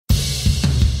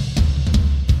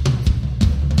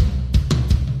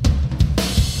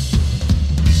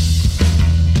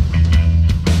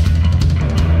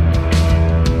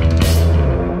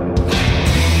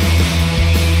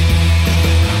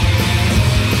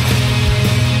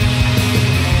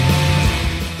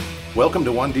Welcome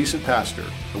to One Decent Pastor,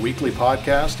 a weekly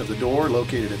podcast of The Door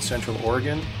located in Central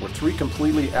Oregon, where three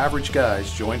completely average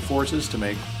guys join forces to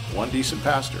make one decent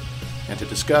pastor and to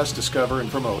discuss, discover,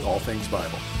 and promote all things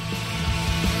Bible.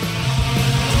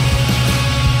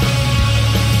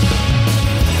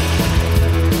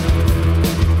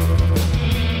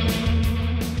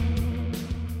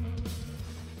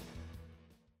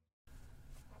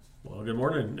 Well, good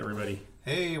morning, everybody.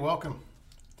 Hey, welcome.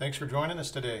 Thanks for joining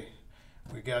us today.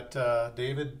 We got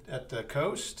David at the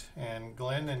coast and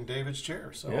Glenn in David's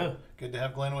chair. So Yeah. Good to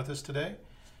have Glenn with us today.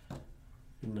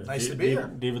 Nice to be here.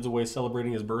 David's away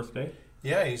celebrating his birthday.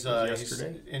 Yeah, he's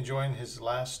yesterday. enjoying his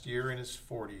last year in his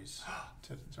 40s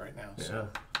right now. So.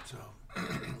 So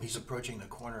he's approaching the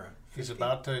corner. He's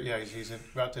about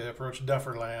to approach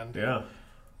Dufferland. Yeah.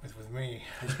 With me.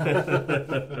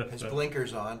 His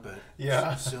blinker's on, but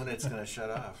Yeah. soon it's going to shut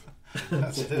off.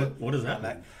 That's it. What does that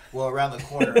mean? Well, around the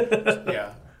corner.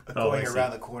 Yeah. Going I see.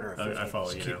 around the corner. I follow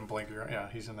Just you keep now. him blinker. Yeah,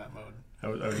 he's in that mode. I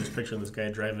was just picturing this guy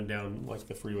driving down like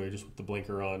the freeway just with the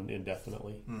blinker on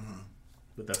indefinitely. Mm-hmm.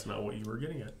 But that's not what you were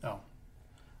getting at. Oh,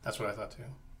 that's what I thought too.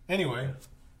 Anyway,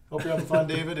 hope you're having fun,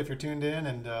 David, if you're tuned in.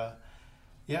 And I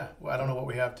don't know what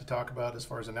we have to talk about as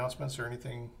far as announcements or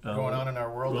anything going on in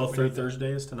our world. Well, Third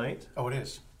Thursday is tonight. Oh, it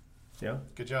is. Yeah.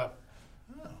 Good job.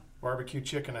 Oh, Barbecue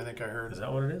chicken, I think I heard. Is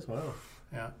that what it is? Wow.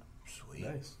 Yeah. sweet.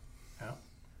 Nice. Yeah.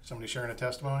 Somebody sharing a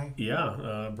testimony?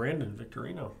 Yeah. Brandon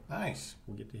Victorino. Nice.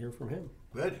 We'll get to hear from him.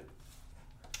 Good.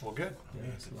 Well, good.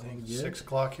 Yeah, good so thing. good. 6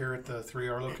 o'clock here at the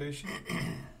 3R location. Other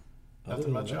Nothing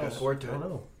than much that, else. Look forward I to don't it.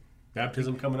 know.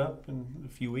 Baptism coming up in a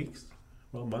few weeks.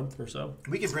 Well, a month or so.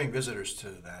 We can bring visitors to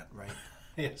that, right?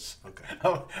 Yes. Okay.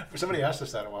 Oh, somebody asked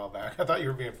us that a while back. I thought you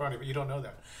were being funny, but you don't know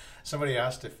that. Somebody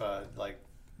asked if, a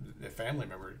family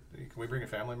member, can we bring a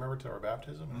family member to our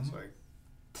baptism? And it's like,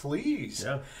 please.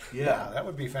 Yeah. Yeah, that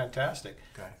would be fantastic.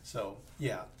 Okay. So,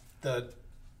 yeah,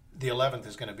 the 11th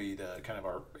is going to be the kind of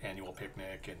our annual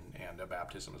picnic and a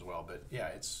baptism as well. But yeah,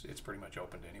 it's pretty much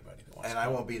open to anybody that wants And to. I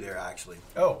won't be there, actually.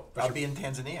 Oh, but I'll you're, be in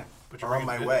Tanzania. but you're or on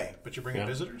bringing my way. But you're bringing Yeah.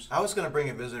 visitors? I was going to bring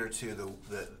a visitor to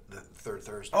the third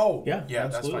Thursday. Oh, Yeah, yeah,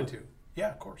 that's fine absolutely. too. Yeah,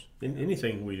 of course.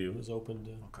 Anything we do is open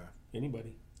to Okay.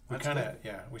 anybody. We That's kind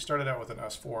of, we started out with an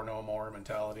us four, no more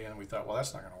mentality, and we thought, well,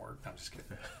 that's not going to work. No, I'm just kidding.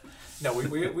 No,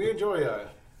 we enjoy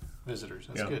visitors.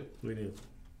 That's Yeah, good. we do.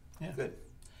 Yeah. Good.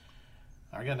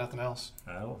 I got nothing else.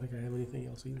 I don't think I have anything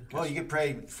else either. Well, you could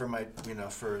pray for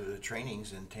for the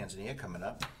trainings in Tanzania coming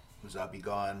up, because I'll be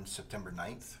gone September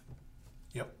 9th.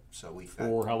 Yep. So we've got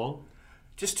For how long?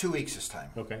 just 2 weeks this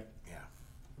time. Okay. Yeah.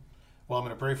 Well, I'm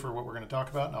going to pray for what we're going to talk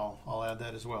about, and I'll add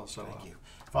that as well. So, Thank you.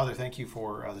 Father, thank you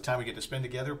for the time we get to spend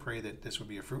together. Pray that this would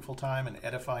be a fruitful time, an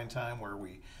edifying time where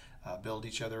we build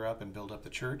each other up and build up the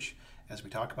church as we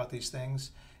talk about these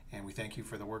things. And we thank you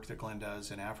for the work that Glenn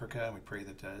does in Africa. And we pray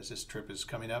that as this trip is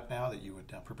coming up now, that you would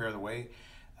prepare the way,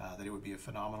 that it would be a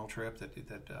phenomenal trip,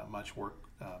 that much work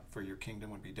for your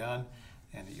kingdom would be done,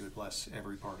 and that you would bless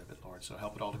every part of it, Lord. So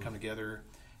help it all to come together,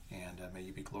 and may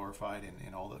you be glorified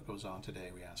in all that goes on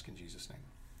today, we ask in Jesus' name.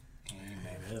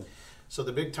 Amen. So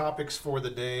the big topics for the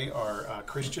day are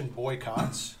Christian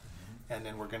boycotts, and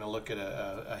then we're going to look at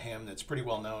a hymn that's pretty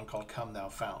well known called Come Thou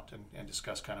Fount, and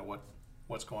discuss kind of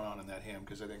what's going on in that hymn,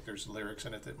 because I think there's lyrics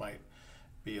in it that might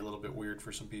be a little bit weird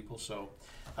for some people. So,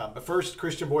 but first,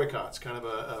 Christian boycotts, kind of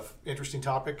a interesting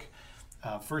topic.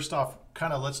 First off,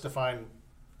 kind of let's define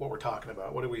what we're talking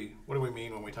about. What do we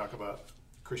mean when we talk about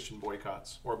Christian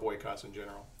boycotts or boycotts in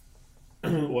general?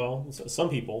 Well, some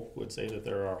people would say that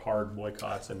there are hard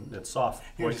boycotts and soft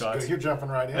boycotts. You're jumping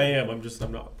right in. I am.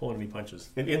 I'm not pulling any punches.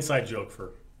 An inside joke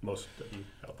for most of you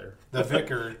out there. The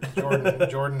vicar,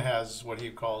 Jordan has what he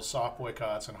calls soft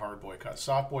boycotts and hard boycotts.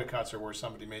 Soft boycotts are where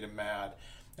somebody made him mad,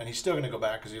 and he's still going to go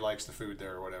back because he likes the food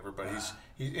there or whatever. But he's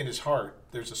in his heart,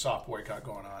 there's a soft boycott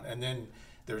going on, and then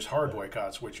there's hard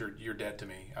boycotts, which are you're dead to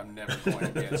me. I'm never going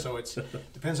again. So it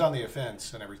depends on the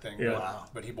offense and everything. Yeah. Wow.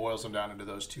 But he boils them down into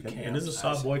those two camps. And is a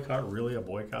soft boycott really a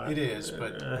boycott? It is,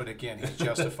 but again, he's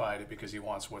justified it because he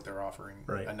wants what they're offering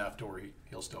Right. enough to where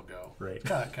he'll still go. Right.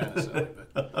 Kind of silly,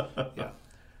 but yeah.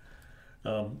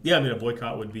 I mean, a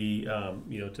boycott would be,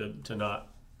 to not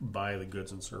buy the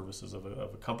goods and services of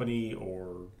a company,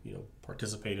 or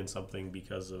participate in something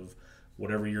because of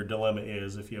whatever your dilemma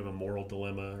is. If you have a moral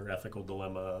dilemma or ethical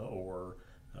dilemma, or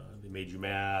they made you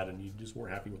mad and you just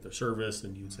weren't happy with their service,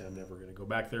 and you'd say, "I'm never going to go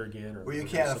back there again," or Well, you "I'm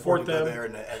can't gonna afford support to go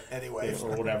them," there anyway.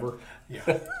 or whatever.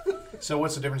 Yeah. So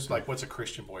what's the difference? Like, what's a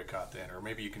Christian boycott then? Or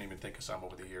maybe you can even think of some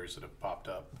over the years that have popped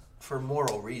up. For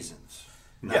moral reasons.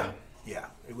 Yeah. Yeah,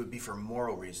 it would be for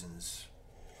moral reasons.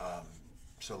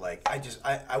 So like,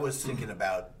 I was thinking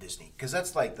about Disney, because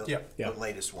that's like the Yeah.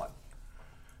 latest one.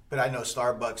 But I know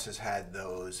Starbucks has had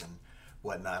those and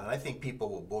whatnot, and I think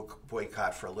people will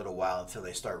boycott for a little while until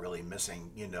they start really missing,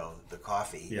 the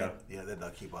coffee. Yeah. And, then they'll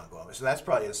keep on going. So that's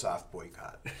probably a soft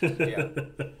boycott. Yeah,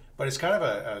 but it's kind of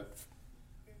a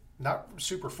not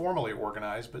super formally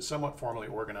organized, but somewhat formally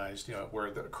organized.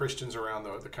 Where the Christians around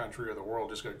the country or the world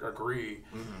just agree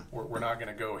we're not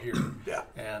going to go here. Yeah.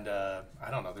 And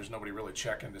I don't know. There's nobody really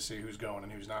checking to see who's going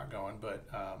and who's not going. But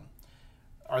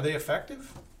are they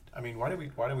effective? I mean, why do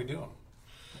we do them?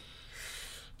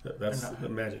 That's the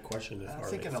magic question. I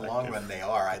think in the long run they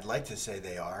are. I'd like to say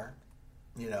they are,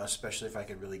 especially if I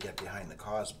could really get behind the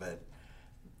cause, but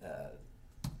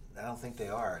I don't think they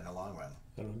are in the long run.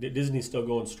 I don't know, Disney's still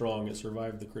going strong. It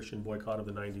survived the Christian boycott of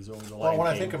the 90s over the Lion Well, when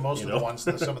King, I think of most of the ones,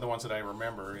 some of the ones that I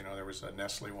remember, there was a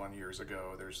Nestle one years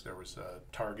ago. There was a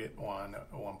Target one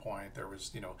at one point. There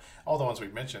was, all the ones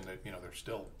we've mentioned that, they're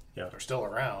still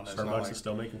around. Starbucks is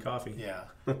still making coffee. Yeah.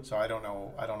 So I don't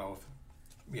know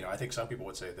if, I think some people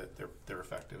would say that they're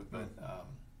effective, but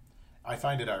I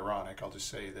find it ironic. I'll just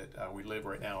say that we live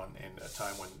right now in a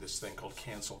time when this thing called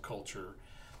cancel culture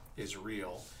is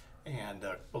real. And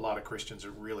a lot of Christians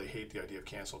really hate the idea of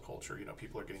cancel culture.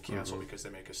 People are getting canceled because they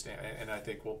make a stand. And I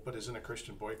think, well, but isn't a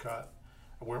Christian boycott?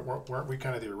 Weren't we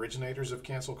kind of the originators of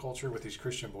cancel culture with these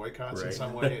Christian boycotts in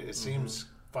some way? It seems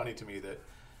funny to me that,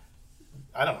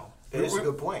 I don't know. It is a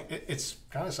good point. It's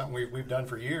kind of something we've done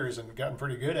for years and gotten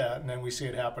pretty good at, and then we see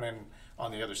it happening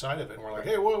on the other side of it, and we're like,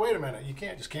 hey, wait a minute, you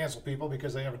can't just cancel people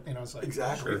because they haven't, it's like,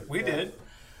 exactly. We did.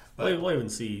 But we'll even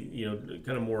see,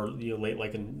 kind of more, late,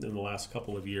 like in the last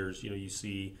couple of years, you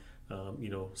see,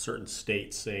 certain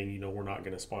states saying, we're not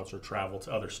going to sponsor travel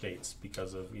to other states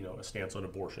because of, a stance on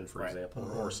abortion, for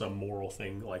example, or some moral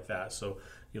thing like that. So,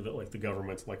 like the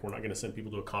government's like, we're not going to send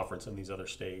people to a conference in these other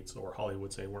states, or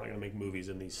Hollywood saying we're not going to make movies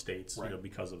in these states,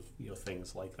 because of,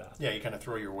 things like that. Yeah, you kind of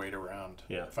throw your weight around.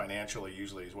 Yeah. Financially,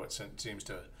 usually is what seems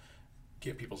to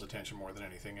get people's attention more than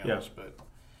anything else. Yeah. But,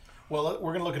 well,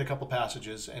 we're going to look at a couple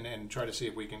passages and try to see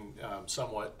if we can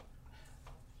somewhat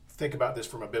think about this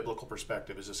from a biblical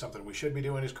perspective. Is this something we should be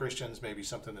doing as Christians? Maybe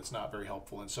something that's not very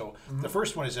helpful. And so the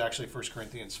first one is actually 1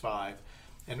 Corinthians 5.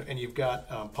 And you've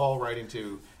got Paul writing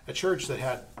to a church that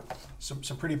had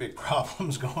some pretty big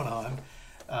problems going on.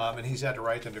 And he's had to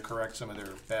write them to correct some of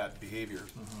their bad behavior.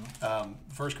 1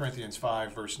 Corinthians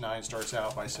 5, verse 9 starts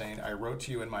out by saying, I wrote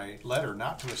to you in my letter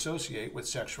not to associate with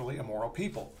sexually immoral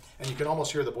people. And you can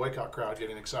almost hear the boycott crowd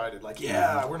getting excited, like,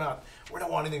 yeah, we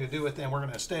don't want anything to do with them. We're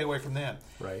going to stay away from them.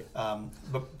 Right.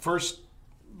 But first,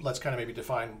 let's kind of maybe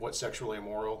define what sexually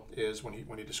immoral is when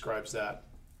he describes that.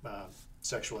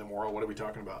 Sexually immoral, what are we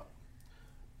talking about?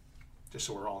 Just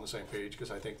so we're all on the same page, because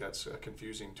I think that's a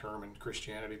confusing term in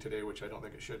Christianity today, which I don't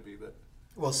think it should be. But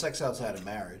well, sex outside of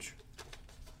marriage.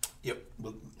 Yep.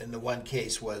 In the one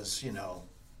case was,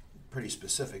 pretty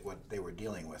specific what they were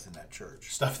dealing with in that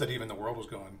church. Stuff that even the world was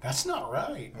going, that's not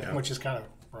right, which is kind of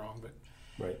wrong. But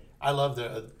right. I love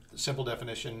the simple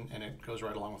definition, and it goes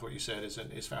right along with what you said,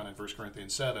 is found in 1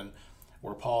 Corinthians 7,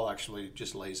 where Paul actually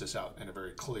just lays this out in a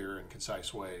very clear and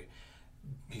concise way.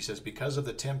 He says, because of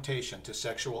the temptation to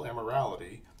sexual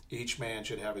immorality, each man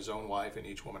should have his own wife and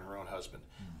each woman her own husband.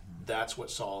 That's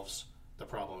what solves the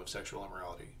problem of sexual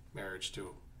immorality, marriage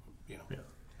to, between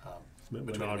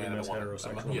a man and a woman.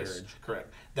 Heterosexual Yes, marriage.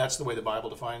 correct. That's the way the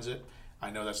Bible defines it. I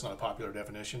know that's not a popular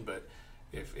definition, but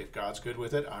if God's good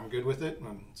with it, I'm good with it,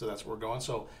 and so that's where we're going.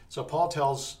 So Paul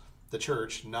tells the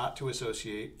church not to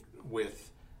associate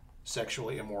with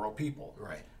sexually immoral people.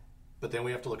 Right. But then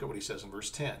we have to look at what he says in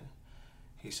verse 10.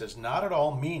 He says, not at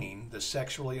all meaning the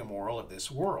sexually immoral of this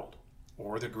world,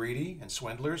 or the greedy and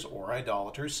swindlers or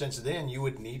idolaters, since then you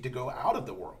would need to go out of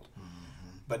the world.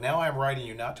 But now I am writing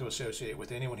you not to associate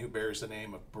with anyone who bears the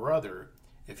name of brother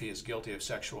if he is guilty of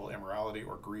sexual immorality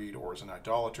or greed, or is an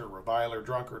idolater, reviler,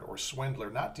 drunkard, or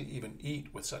swindler, not to even eat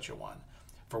with such a one.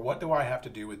 For what do I have to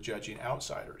do with judging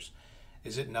outsiders?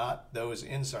 Is it not those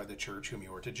inside the church whom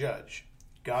you are to judge?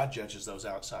 God judges those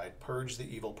outside. Purge the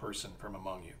evil person from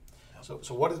among you.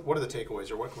 So what are the takeaways,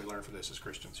 or what can we learn from this as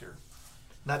Christians here?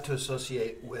 Not to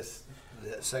associate with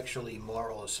the sexually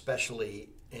immoral, especially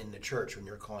in the church when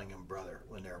you're calling them brother,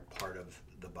 when they're part of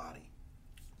the body.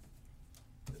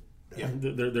 Yeah.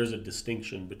 There's a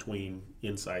distinction between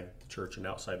inside the church and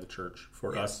outside the church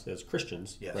for us as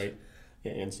Christians, right?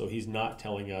 And so he's not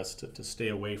telling us to stay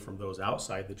away from those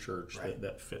outside the church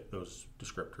that fit those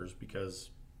descriptors, because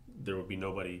there would be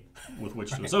nobody with which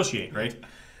to associate, right?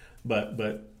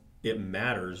 But it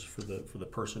matters for the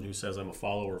person who says, I'm a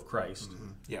follower of Christ,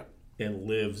 and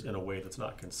lives in a way that's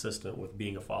not consistent with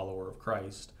being a follower of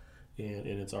Christ. And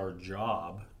it's our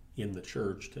job in the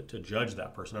church to judge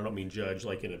that person. I don't mean judge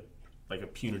like in like a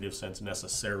punitive sense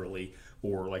necessarily,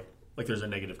 or like there's a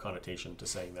negative connotation to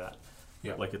saying that.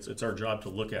 Yeah. Like it's our job to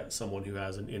look at someone who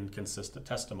has an inconsistent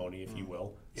testimony, if you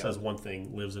will, says one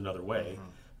thing, lives another way.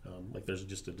 Like there's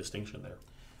just a distinction there.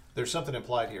 There's something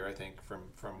implied here, I think,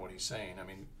 from what he's saying. I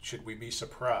mean, should we be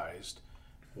surprised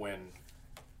when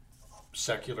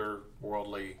secular,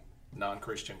 worldly,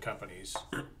 non-Christian companies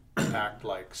act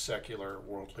like secular,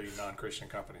 worldly, non-Christian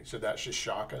companies? So that should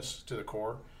shock us to the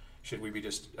core. Should we be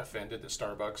just offended that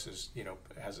Starbucks is,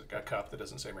 has a cup that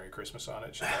doesn't say Merry Christmas on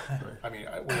it? I mean,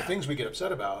 one of the things we get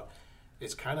upset about,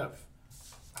 it's kind of...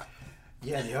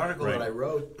 Yeah, the article that I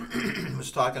wrote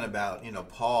was talking about,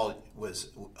 Paul was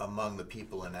among the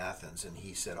people in Athens, and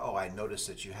he said, I noticed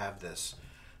that you have this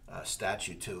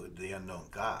statue to the unknown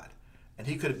God. And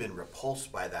he could have been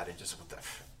repulsed by that and just,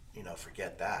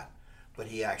 forget that. But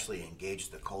he actually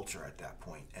engaged the culture at that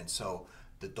point. And so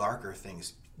the darker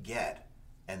things get,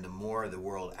 and the more the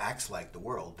world acts like the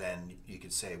world, then you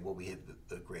could say, well, we had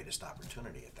the greatest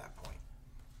opportunity at that point.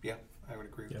 Yeah, I would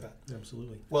agree with that.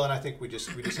 Absolutely. Well, and I think we just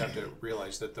have to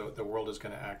realize that the world is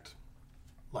going to act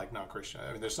like non-Christian.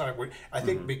 I mean, there's not. I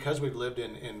think because we've lived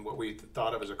in what we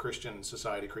thought of as a Christian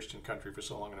society, Christian country for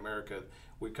so long in America,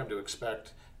 we've come to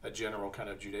expect a general kind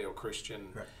of Judeo-Christian,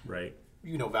 right,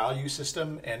 value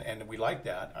system, and we like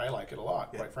that. I like it a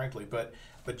lot, quite frankly. But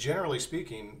generally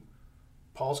speaking,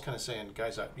 Paul's kind of saying,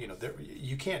 guys,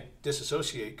 you can't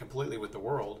disassociate completely with the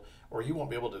world, or you won't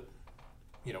be able to,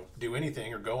 do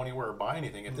anything or go anywhere or buy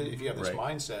anything. If you have this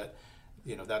mindset,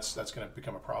 that's going to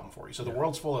become a problem for you. So the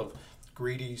world's full of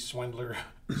greedy, swindling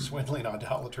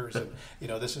idolaters, and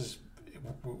this is,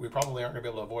 we probably aren't going to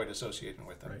be able to avoid associating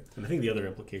with them. Right. And I think the other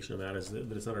implication of that is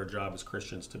that it's not our job as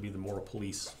Christians to be the moral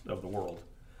police of the world.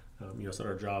 It's not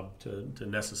our job to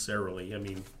necessarily. I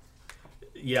mean,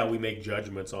 yeah, we make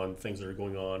judgments on things that are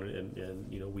going on,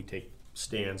 and we take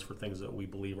stands for things that we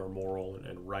believe are moral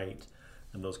and right,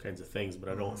 and those kinds of things. But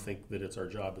I don't think that it's our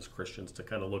job as Christians to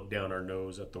kind of look down our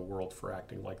nose at the world for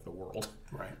acting like the world.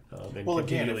 Right. And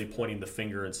continually pointing the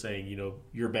finger and saying,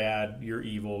 you're bad, you're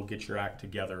evil, get your act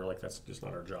together. Like, that's just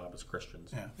not our job as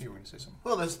Christians. Yeah, you were going to say something.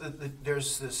 Well,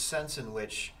 there's this sense in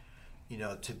which,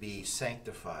 to be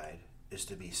sanctified is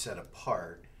to be set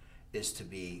apart, is to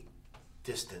be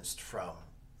distanced from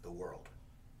the world,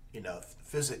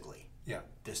 physically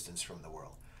distanced from the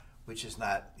world, which is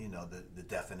not, the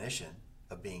definition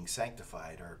of being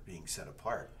sanctified or being set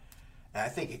apart. And I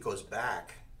think it goes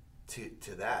back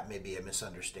to that, maybe a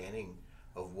misunderstanding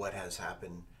of what has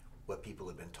happened, what people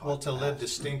have been taught. Well, to live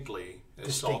distinctly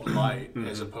as salt and light,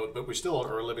 as opposed, but we still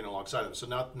are living alongside them. So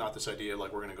not this idea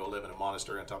like we're going to go live in a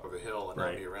monastery on top of a hill and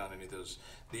not be around any of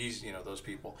those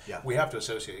people. Yeah. We have to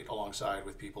associate alongside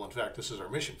with people. In fact, this is our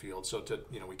mission field, so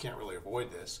we can't really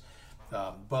avoid this.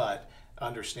 But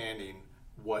understanding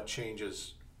what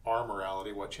changes our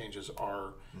morality, what changes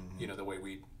our, the way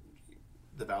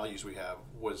the values we have,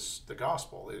 was the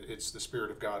gospel. It's the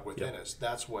Spirit of God within us.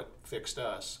 That's what fixed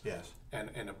us. Yes. And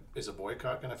is a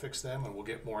boycott going to fix them? And we'll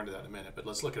get more into that in a minute. But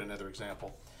let's look at another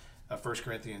example. 1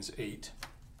 Corinthians 8.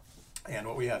 And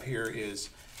what we have here is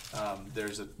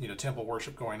there's a temple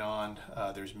worship going on.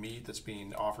 There's meat that's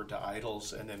being offered to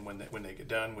idols, and then when they get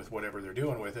done with whatever they're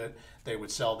doing with it, they would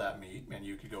sell that meat, and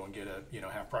you could go and get a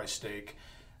half-price steak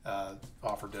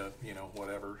offered to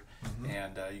whatever,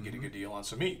 and you get a good deal on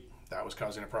some meat. That was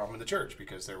causing a problem in the church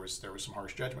because there was some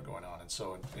harsh judgment going on. And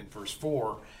so in verse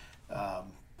 4,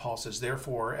 Paul says,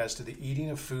 "Therefore, as to the eating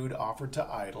of food offered to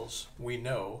idols, we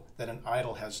know that an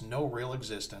idol has no real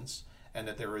existence, and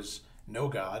that there is no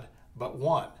God but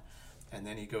one." And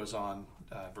then he goes on,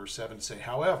 verse 7, to say,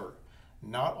 "However,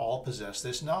 not all possess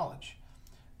this knowledge,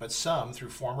 but some, through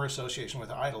former association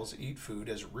with idols, eat food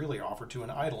as really offered to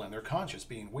an idol, and their conscience,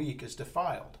 being weak, is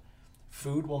defiled.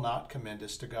 Food will not commend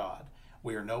us to God.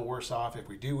 We are no worse off if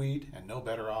we do eat, and no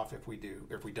better off if we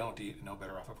don't eat, and no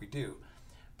better off if we do.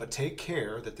 But take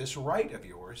care that this right of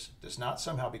yours does not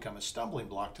somehow become a stumbling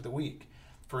block to the weak.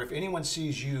 For if anyone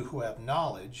sees you who have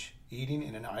knowledge eating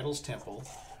in an idol's temple,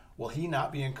 will he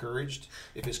not be encouraged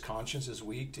if his conscience is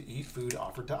weak to eat food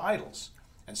offered to idols?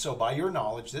 And so by your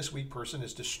knowledge, this weak person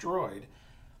is destroyed,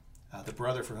 the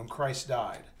brother for whom Christ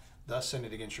died. Thus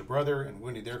sinning against your brother and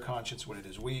wounding their conscience when it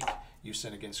is weak, you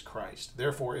sin against Christ.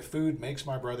 Therefore, if food makes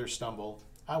my brother stumble,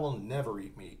 I will never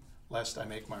eat meat, lest I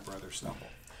make my brother stumble."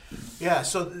 Yeah,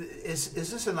 so is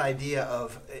this an idea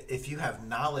of if you have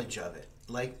knowledge of it?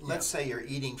 Like, let's say you're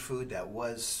eating food that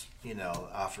was,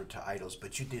 offered to idols,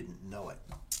 but you didn't know it.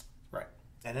 Right.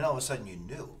 And then all of a sudden you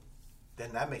knew.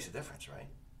 Then that makes a difference, right?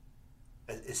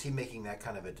 Is he making that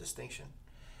kind of a distinction?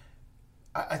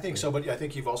 I think so, but I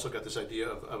think you've also got this idea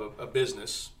of a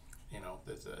business,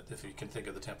 if you can think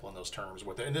of the temple in those terms,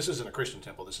 and this isn't a Christian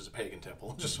temple, this is a pagan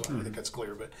temple, just so I think that's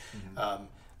clear, but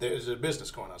there's a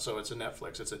business going on. So it's a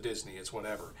Netflix, it's a Disney, it's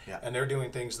whatever. Yeah. And they're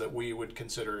doing things that we would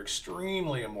consider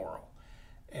extremely immoral.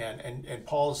 And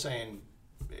Paul is saying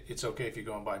it's okay if you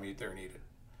go and buy meat there and eat it.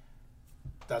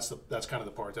 That's kind of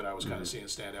the part that I was kind of seeing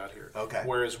stand out here. Okay.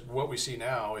 Whereas what we see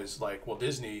now is like, well,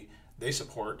 Disney, they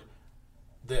support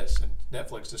this, and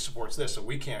Netflix supports this, so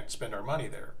we can't spend our money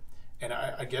there. And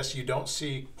I guess you don't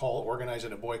see Paul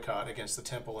organizing a boycott against the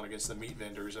temple and against the meat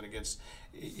vendors and against.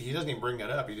 He doesn't even bring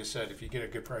that up. He just said, if you get a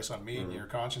good price on meat and your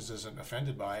conscience isn't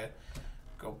offended by it,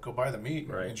 go buy the meat.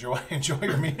 Right. Enjoy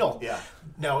your meal. Yeah.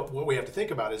 Now, what we have to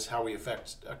think about is how we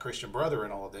affect a Christian brother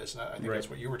in all of this. And I think that's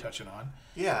what you were touching on.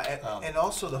 Yeah, and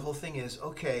also the whole thing is,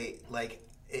 okay, like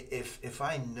if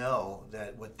I know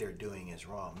that what they're doing is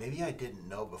wrong, maybe I didn't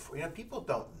know before. People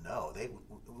don't know.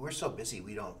 We're so busy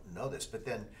we don't know this. But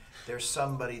then there's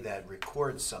somebody that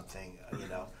records something,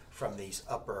 from these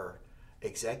upper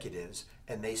executives,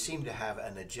 and they seem to have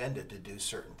an agenda to do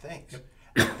certain things.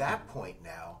 Yep. At that point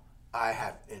now, I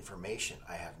have information,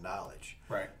 I have knowledge.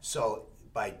 Right. So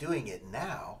by doing it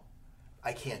now,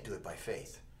 I can't do it by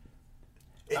faith.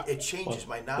 It changes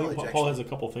my knowledge. Paul has a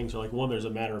couple of things. Like, one, there's a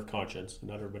matter of conscience.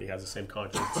 Not everybody has the same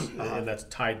conscience, and that's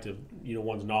tied to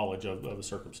one's knowledge of a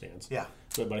circumstance. Yeah.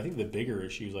 But I think the bigger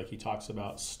issue is, like, he talks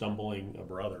about stumbling a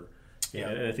brother. Yeah.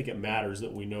 And I think it matters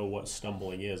that we know what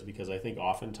stumbling is, because I think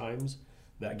oftentimes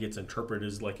that gets interpreted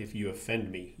as, like, if you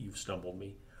offend me, you've stumbled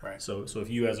me. Right. So if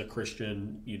you as a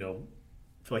Christian,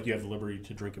 feel like you have the liberty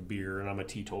to drink a beer and I'm a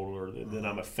teetotaler, then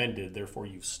I'm offended, therefore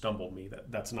you've stumbled me.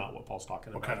 That's not what Paul's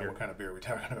talking about here. What kind of beer are we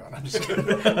talking about? I'm just kidding.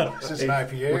 Is this an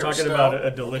IPA? We're talking about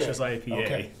a delicious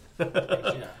IPA.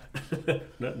 Okay.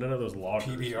 None of those lagers.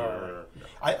 PBR.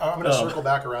 I'm going to circle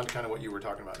back around to kind of what you were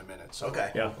talking about in a minute. So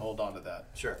hold on to that.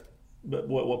 Sure. But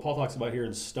what Paul talks about here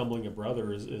in stumbling a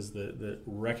brother is the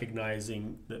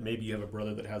recognizing that maybe you have a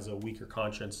brother that has a weaker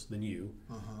conscience than you,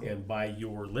 and by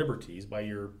your liberties, by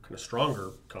your kind of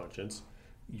stronger conscience,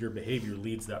 your behavior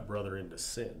leads that brother into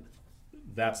sin.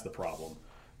 That's the problem.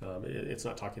 It's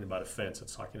not talking about offense.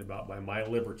 It's talking about by my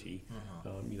liberty.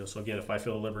 So again, if I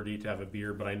feel a liberty to have a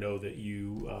beer, but I know that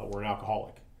you were an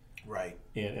alcoholic. Right.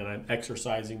 And I'm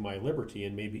exercising my liberty,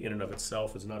 and maybe in and of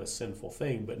itself is not a sinful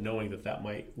thing, but knowing that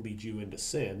might lead you into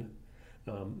sin,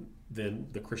 then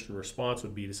the Christian response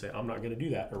would be to say, I'm not going to do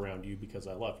that around you because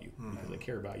I love you, because I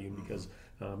care about you, and because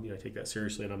I take that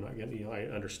seriously, and I'm not going to, I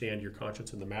understand your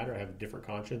conscience in the matter. I have a different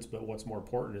conscience, but what's more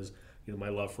important is my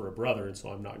love for a brother, and so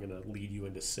I'm not going to lead you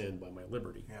into sin by my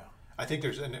liberty. Yeah. I think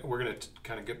and we're going to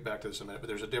kind of get back to this in a minute, but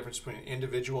there's a difference between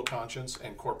individual conscience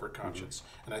and corporate conscience.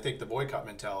 And I think the boycott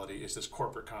mentality is this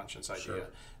corporate conscience idea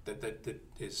that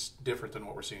is different than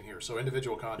what we're seeing here. So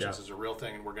individual conscience is a real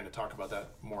thing, and we're going to talk about that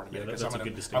more in a minute. Because I'm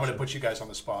going to put you guys on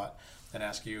the spot and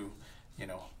ask you,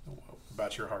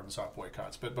 about your hard and soft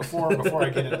boycotts. But before I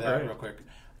get into that real quick,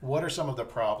 what are some of the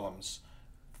problems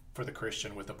for the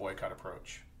Christian with the boycott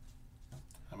approach?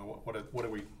 I mean,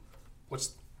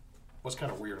 what's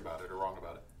kind of weird about it or wrong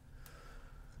about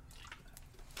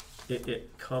it?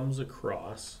 It comes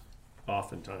across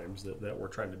oftentimes that we're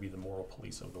trying to be the moral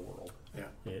police of the world. Yeah.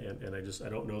 And I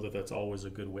don't know that that's always a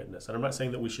good witness. And I'm not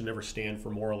saying that we should never stand for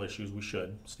moral issues. We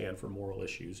should stand for moral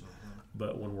issues.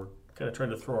 But when we're kind of trying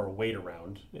to throw our weight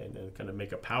around and kind of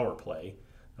make a power play,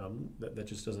 that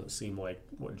just doesn't seem like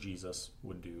what Jesus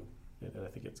would do. And I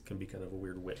think it can be kind of a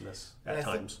weird witness at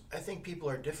times. I think people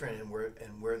are different in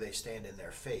where they stand in their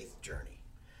faith journey.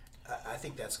 I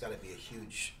think that's got to be a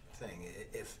huge thing.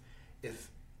 If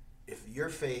your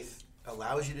faith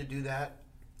allows you to do that,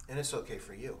 then it's okay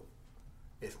for you.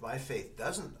 If my faith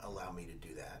doesn't allow me to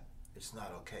do that, it's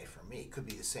not okay for me. It could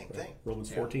be the same thing.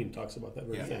 Romans 14 talks about that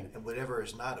very thing. And whatever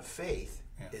is not of faith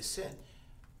is sin.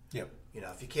 Yep.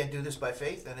 If you can't do this by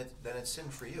faith, then it's sin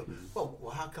for you.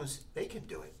 Well, how comes they can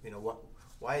do it?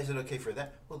 Why is it okay for them?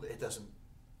 Well, it doesn't.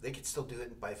 They can still do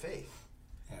it by faith.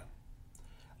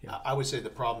 Yeah. I would say the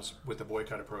problems with the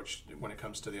boycott approach when it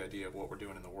comes to the idea of what we're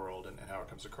doing in the world and how it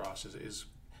comes across is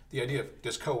the idea of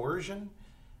does coercion.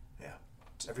 Yeah.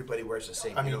 Everybody wears the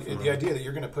same. The idea that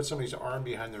you're going to put somebody's arm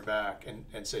behind their back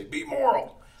and say be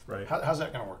moral. Right. How's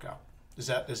that going to work out? Does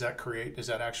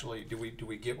that actually, do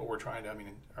we get what we're trying to,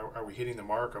 are we hitting the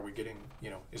mark? Are we getting,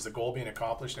 is the goal being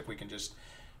accomplished if we can just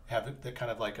have it kind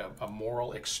of like a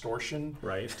moral extortion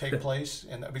take place?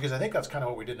 And because I think that's kind of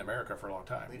what we did in America for a long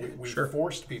time. We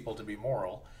forced people to be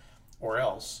moral or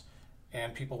else,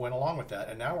 and people went along with that.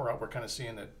 And now we're kind of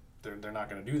seeing that they're not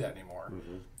going to do that anymore.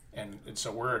 And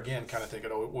so we're again kind of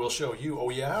thinking, we'll show you,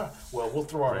 we'll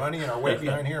throw our money and our weight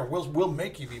behind here and we'll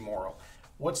make you be moral.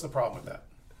 What's the problem with that?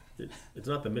 it's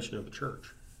not the mission of the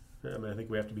church. I mean, I think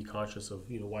we have to be conscious of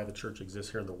why the church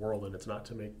exists here in the world, and it's not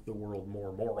to make the world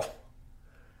more moral.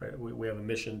 Right? We have a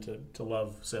mission to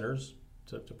love sinners,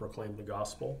 to proclaim the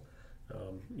gospel,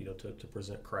 to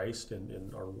present Christ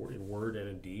in word and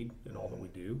in deed in all that we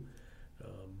do.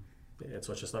 And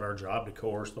so it's just not our job to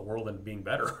coerce the world into being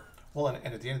better. Well, and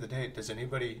at the end of the day, does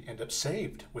anybody end up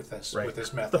saved with this Right. with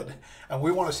this method? And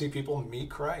we want to see people meet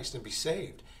Christ and be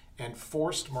saved. And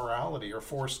forced morality or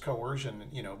forced coercion,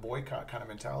 boycott kind of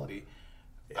mentality,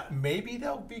 maybe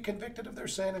they'll be convicted of their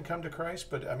sin and come to Christ.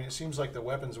 But I mean, it seems like the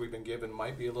weapons we've been given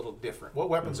might be a little different. What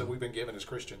weapons have we been given as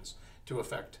Christians to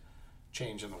affect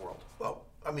change in the world? Well,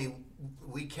 I mean,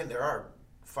 there are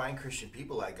fine Christian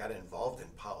people that got involved in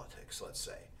politics, let's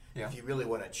say. Yeah. If you really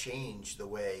want to change the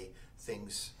way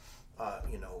things,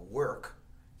 work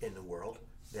in the world,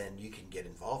 then you can get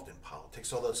involved in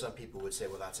politics. Although some people would say,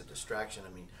 well, that's a distraction.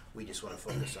 I mean, we just want to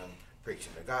focus on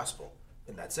preaching the gospel,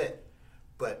 and that's it.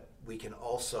 But we can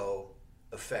also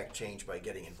affect change by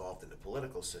getting involved in the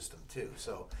political system, too.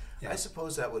 So Yeah. I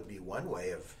suppose that would be one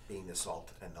way of being the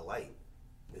salt and the light,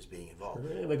 is being involved.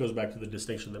 And that goes back to the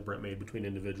distinction that Brent made between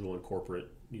individual and corporate,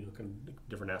 kind of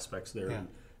different aspects there. Yeah.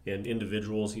 And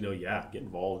individuals, get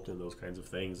involved in those kinds of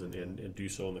things and do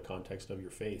so in the context of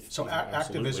your faith. So Absolutely.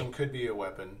 activism could be a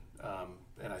weapon,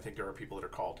 and I think there are people that are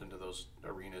called into those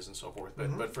arenas and so forth.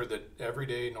 But but for the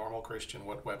everyday normal Christian,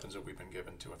 what weapons have we been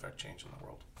given to affect change in the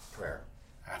world? Prayer.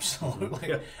 Absolutely.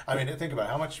 Yeah. I mean, think about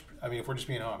how much. I mean, if we're just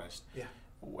being honest, Yeah.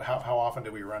 how often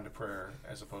do we run to prayer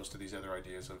as opposed to these other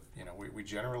ideas of we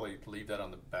generally leave that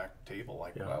on the back table,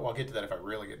 like well, I'll get to that if I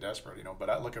really get desperate, but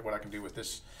I look at what I can do with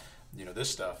this this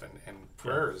stuff, and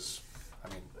prayer is, I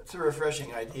mean, It's a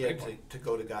refreshing idea to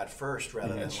go to God first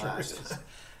rather than sure last. is.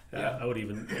 Yeah, I would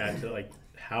even add to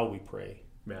how we pray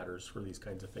matters for these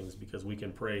kinds of things, because we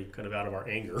can pray kind of out of our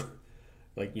anger.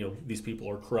 These people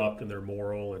are corrupt and they're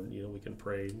moral, and we can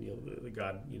pray that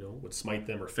God would smite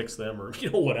them or fix them or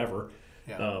whatever.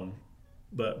 Yeah.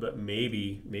 But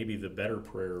maybe the better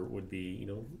prayer would be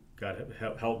God,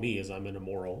 help me as I'm in a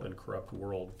moral and corrupt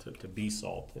world to be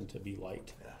salt and to be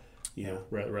light.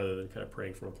 Rather than kind of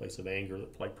praying from a place of anger,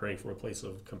 like praying from a place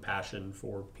of compassion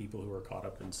for people who are caught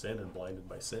up in sin and blinded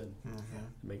by sin.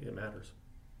 It matters.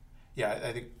 Yeah,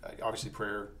 I think obviously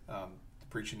prayer, the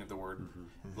preaching of the word,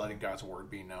 letting God's word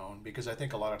be known, because I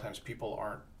think a lot of times people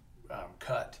aren't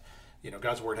cut.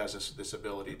 God's word has this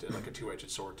ability to, like a two-edged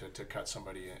sword, to cut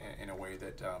somebody in a way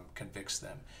that convicts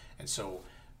them. And so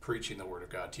preaching the word of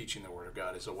God, teaching the word of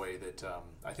God is a way that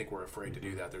I think we're afraid to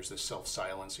do that. There's this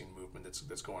self-silencing movement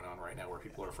that's going on right now, where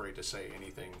people are afraid to say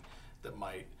anything that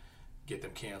might get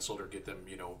them canceled or get them,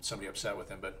 somebody upset with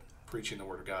them. But preaching the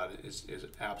word of God is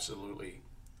absolutely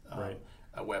Right.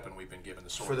 a weapon we've been given, the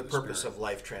sword For the of purpose Spirit. of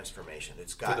life transformation.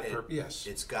 It's got yes.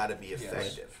 It's got to be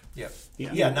effective.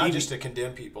 Yeah, not just to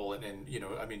condemn people and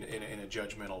I mean, in a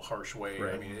judgmental, harsh way.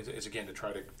 Right. I mean, it's again to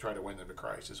try to win them to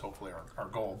Christ is hopefully our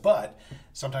goal. But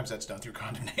sometimes that's done through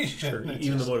condemnation. Sure.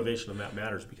 Even the motivation of that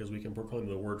matters, because we can proclaim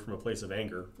the word from a place of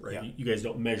anger. Right. Yeah. You guys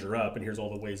don't measure up, and here's all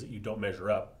the ways that you don't measure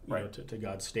up. Right. To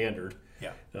God's standard.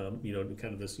 Yeah.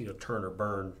 Kind of this turn or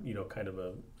burn. Kind of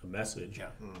a message. Yeah.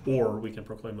 Or we can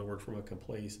proclaim the word from a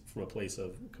place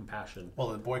of compassion. Well,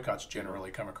 the boycotts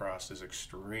generally come across as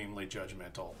extremely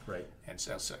judgmental, Right. and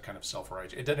kind of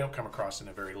self-righteous. It doesn't come across in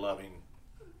a very loving,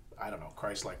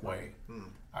 Christ-like way.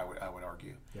 I would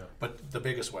argue. Yeah. But the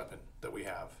biggest weapon that we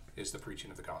have is the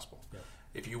preaching of the gospel. Yeah.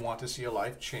 If you want to see a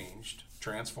life changed,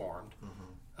 transformed,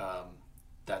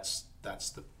 that's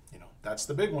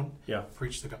the big one. Yeah.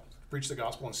 Preach the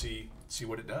gospel and see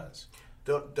what it does.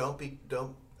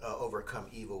 Don't overcome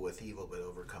evil with evil, but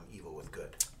overcome evil with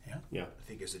good. Yeah. I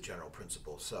think is a general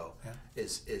principle. So Yeah.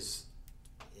 is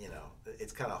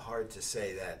it's kind of hard to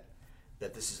say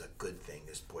that this is a good thing.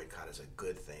 This boycott is a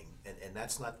good thing, and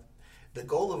that's not the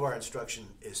goal of our instruction.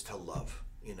 Is to love.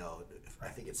 I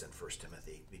think it's in 1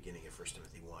 Timothy, beginning of 1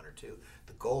 Timothy 1 or 2.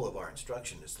 The goal of our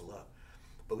instruction is to love,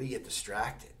 but we get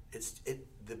distracted.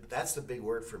 That's the big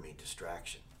word for me,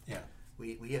 distraction. Yeah.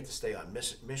 We have to stay on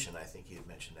mission. I think you had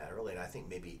mentioned that earlier, and I think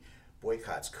maybe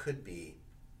boycotts could be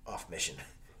off mission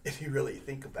if you really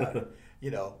think about it. We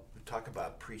talk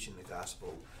about preaching the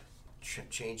gospel,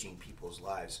 changing people's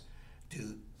lives.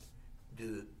 Does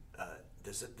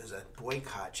a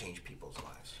boycott change people's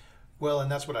lives? Well,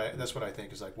 and that's what I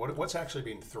think is like what's actually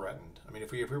being threatened. I mean,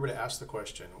 if we were to ask the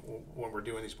question when we're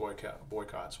doing these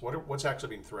boycotts, what's actually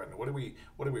being threatened? What are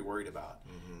we worried about?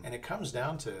 And it comes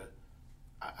down to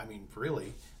I mean,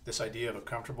 really, this idea of a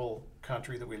comfortable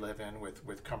country that we live in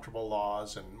with comfortable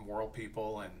laws and moral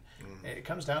people, and it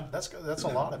comes down, that's a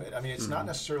lot of it. I mean, it's not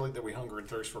necessarily that we hunger and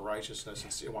thirst for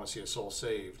righteousness and want to see a soul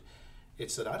saved.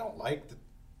 It's that I don't like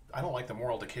the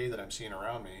moral decay that I'm seeing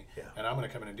around me, and I'm going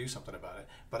to come in and do something about it.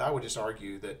 But I would just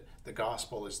argue that the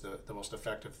gospel is the most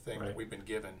effective thing that we've been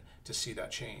given to see that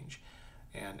change.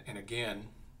 And again,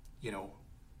 you know,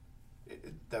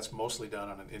 that's mostly done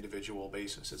on an individual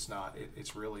basis. It's not.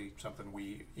 It's really something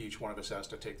each one of us has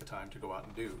to take the time to go out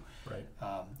and do. Right.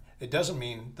 It doesn't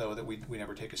mean though that we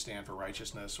never take a stand for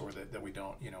righteousness, or that we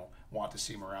don't, you know, want to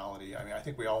see morality. I mean, I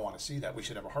think we all want to see that. We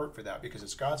should have a heart for that, because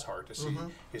it's God's heart to see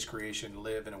His creation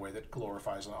live in a way that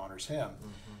glorifies and honors Him.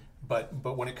 But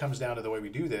when it comes down to the way we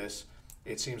do this,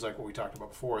 it seems like what we talked about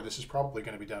before. This is probably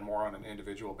going to be done more on an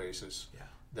individual basis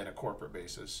than a corporate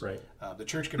basis. Right. The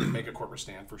church can make a corporate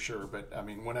stand for sure, but I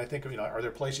mean, when I think of, you know, are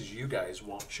there places you guys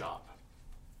won't shop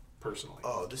personally?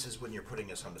 Oh, this is when you're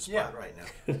putting us on the spot right now.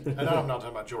 I know I'm not talking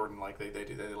about Jordan, like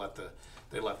they left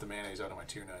the mayonnaise out of my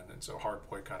tuna, and so hard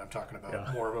boycott. I'm talking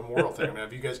about more of a moral thing. I mean,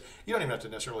 have you guys? You don't even have to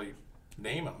necessarily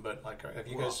name them, but like, have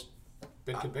you guys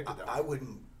been convicted that way?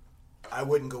 I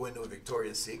wouldn't go into a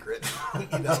Victoria's Secret.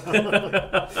 You know,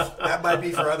 that might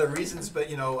be for other reasons, but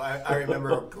you know, I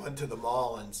remember going to the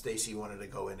mall and Stacy wanted to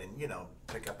go in and, you know,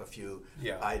 pick up a few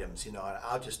items. You know, and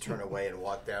I'll just turn away and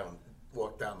walk down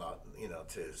the, you know,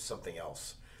 to something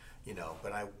else. You know,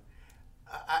 but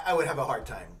I would have a hard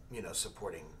time, you know,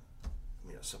 supporting,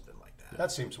 you know, something like that.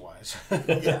 That seems wise.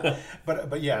 Yeah,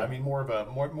 but I mean,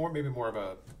 maybe more of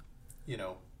a, you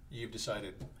know, you've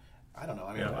decided. I don't know.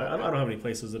 I mean, I don't have any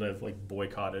places that I've like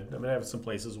boycotted. I mean, I have some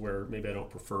places where maybe I don't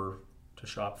prefer to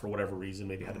shop for whatever reason.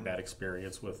 Maybe had a bad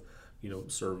experience with, you know,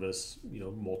 service, you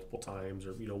know, multiple times,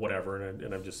 or, you know, whatever.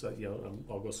 And I'm just, you know,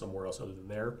 I'll go somewhere else other than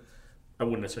there. I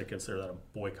wouldn't necessarily consider that a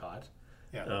boycott.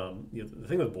 Yeah. You know, the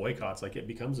thing with boycotts, like, it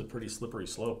becomes a pretty slippery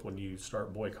slope when you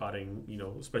start boycotting, you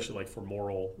know, especially like for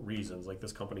moral reasons. Like,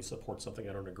 this company supports something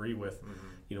I don't agree with.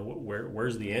 You know,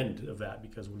 where's the end of that?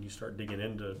 Because when you start digging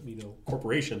into, you know,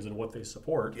 corporations and what they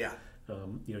support, you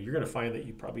know, you're going to find that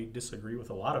you probably disagree with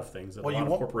a lot of things that a lot of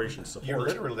corporations support. You're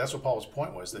literally, that's what Paul's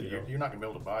point was, that you're not going to be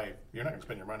able to buy, you're not going to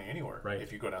spend your money anywhere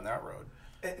if you go down that road.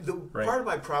 Part of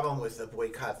my problem with the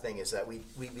boycott thing is that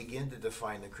we begin to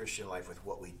define the Christian life with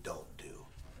what we don't do.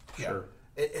 Sure.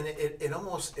 And it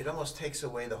almost takes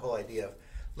away the whole idea of,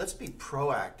 let's be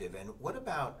proactive, and what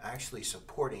about actually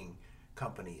supporting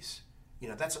companies? You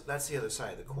know, that's the other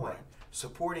side of the coin. Right.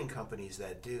 Supporting companies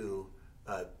that do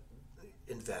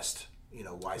invest, you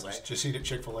know, wisely. Just eat at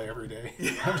Chick-fil-A every day.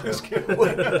 I'm just kidding.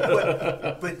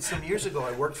 But some years ago,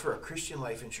 I worked for a Christian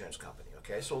life insurance company.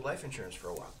 Okay, I sold life insurance for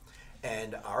a while,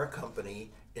 and our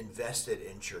company invested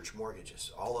in church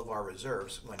mortgages. All of our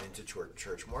reserves went into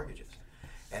church mortgages.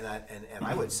 And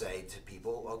I would say to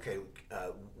people, okay,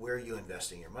 where are you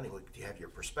investing your money? Well, do you have your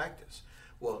prospectus?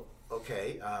 Well,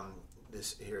 okay,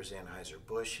 here's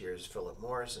Anheuser-Busch, here's Philip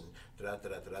Morris, and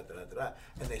da-da-da-da-da-da-da-da.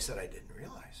 And they said, I didn't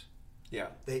realize. Yeah.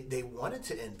 They wanted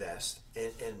to invest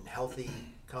in healthy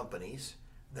companies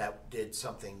that did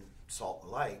something salt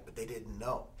and light, but they didn't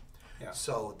know. Yeah.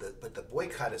 So, but the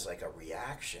boycott is like a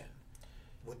reaction.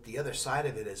 What the other side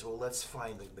of it is, well, let's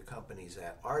find the companies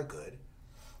that are good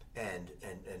and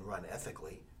run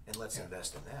ethically, and let's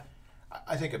invest in them.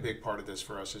 I think a big part of this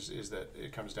for us is that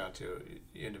it comes down to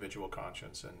individual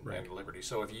conscience and liberty.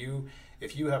 So if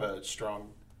you have a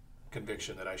strong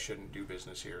conviction that I shouldn't do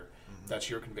business here, that's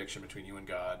your conviction between you and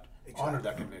God. Exactly. Honor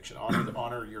that conviction.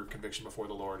 Honor your conviction before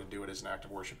the Lord, and do it as an act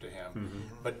of worship to Him.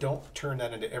 But don't turn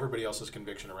that into everybody else's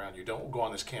conviction around you. Don't go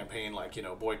on this campaign like, you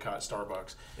know, boycott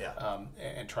Starbucks,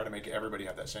 and try to make everybody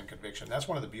have that same conviction. That's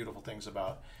one of the beautiful things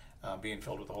about being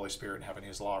filled with the Holy Spirit and having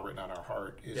His law written on our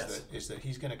heart is that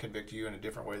He's going to convict you in a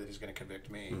different way that He's going to convict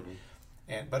me.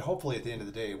 But hopefully at the end of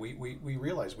the day, we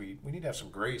realize we need to have some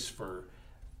grace for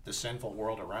the sinful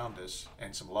world around us,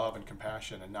 and some love and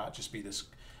compassion, and not just be this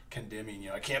condemning, you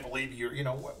know, I can't believe you're, you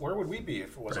know, where would we be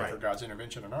if it wasn't for God's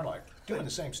intervention in our life? Doing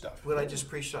the same stuff. What I just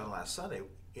preached on last Sunday,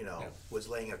 you know, was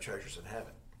laying up treasures in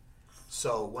heaven.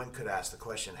 So one could ask the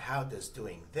question, how does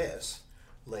doing this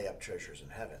lay up treasures in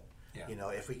heaven? Yeah. You know,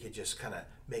 if we could just kind of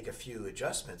make a few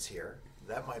adjustments here,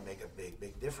 that might make a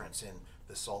big difference in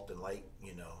the salt and light,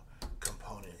 you know,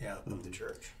 component of the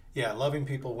church. Yeah, loving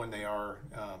people when they are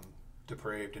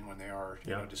depraved and when they are,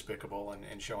 you know, despicable,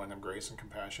 and showing them grace and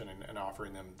compassion, and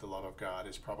offering them the love of God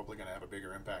is probably going to have a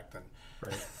bigger impact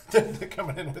than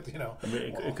coming in with, you know. I mean,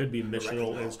 it could be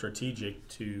missional and strategic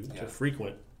to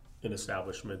frequent an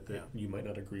establishment that you might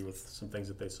not agree with some things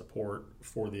that they support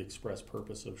for the express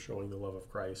purpose of showing the love of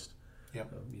Christ. Yep.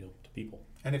 To people.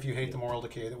 And if you hate the moral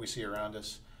decay that we see around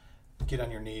us, get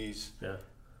on your knees. Yeah.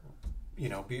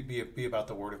 Be about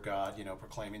the Word of God,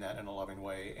 proclaiming that in a loving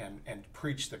way, and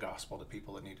preach the gospel to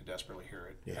people that need to desperately hear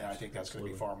it. Yes, and I think that's going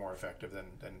to be far more effective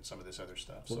than some of this other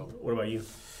stuff. So, what about you?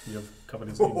 You have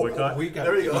companies that boycott?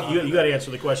 There you go. You got to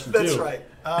answer the question That's too. right.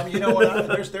 you know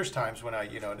what? There's times when I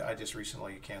just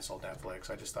recently canceled Netflix.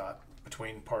 I just thought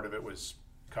between part of it was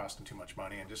costing too much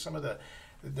money, and just some of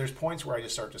there's points where I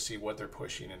just start to see what they're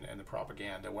pushing and the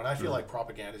propaganda. When I feel like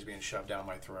propaganda is being shoved down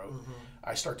my throat,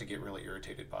 I start to get really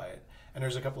irritated by it. And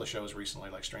there's a couple of shows recently,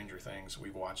 like Stranger Things.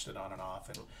 We've watched it on and off,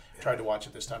 and tried to watch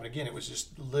it this time. And again, it was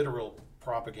just literal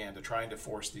propaganda trying to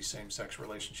force these same-sex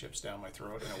relationships down my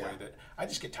throat in a way that I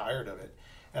just get tired of it.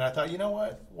 And I thought, you know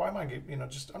what? Why am I?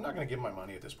 I'm not going to give my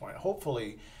money at this point.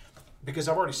 Hopefully, because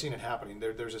I've already seen it happening.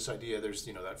 There's this idea. There's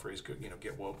that phrase,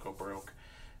 get woke, go broke.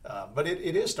 But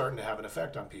it is starting to have an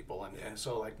effect on people, and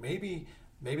so like maybe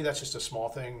that's just a small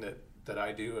thing that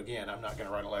I do. Again, I'm not going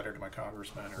to write a letter to my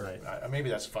congressman, or right. Maybe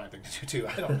that's a fine thing to do too.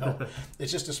 I don't know.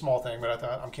 It's just a small thing, but I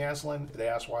thought I'm canceling. They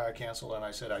asked why I canceled, and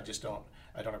I said I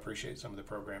don't appreciate some of the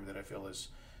programming that I feel is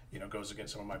goes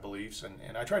against some of my beliefs,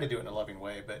 and I try to do it in a loving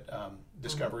way. But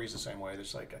Discovery is the same way.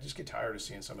 There's like I just get tired of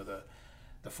seeing some of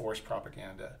the forced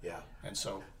propaganda. Yeah. And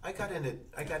so I got into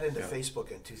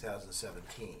Facebook in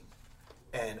 2017.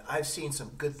 And I've seen some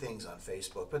good things on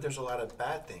Facebook, but there's a lot of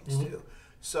bad things too.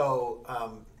 So,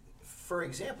 for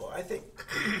example, I think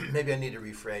maybe I need to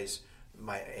rephrase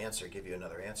my answer, give you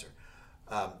another answer.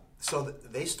 So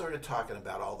they started talking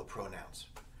about all the pronouns,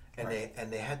 and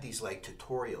they had these like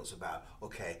tutorials about,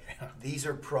 okay, these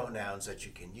are pronouns that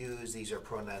you can use. These are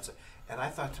pronouns, and I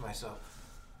thought to myself,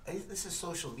 hey, this is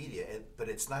social media, but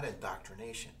it's not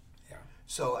indoctrination. Yeah.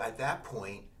 So at that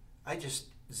point, I just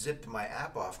zipped my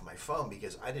app off my phone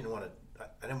because I didn't want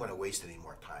to waste any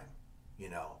more time,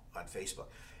 on Facebook.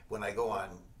 When I go on,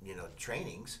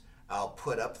 trainings, I'll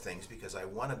put up things because I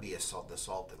want to be the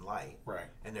salt and light. Right.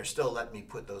 And they're still letting me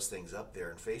put those things up there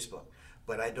on Facebook.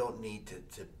 But I don't need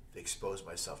to expose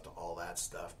myself to all that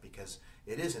stuff because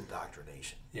it is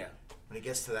indoctrination. Yeah. When it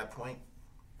gets to that point.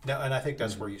 No, and I think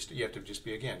that's where you have to just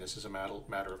be, again, this is a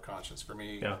matter of conscience. For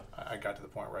me, Yeah. I got to the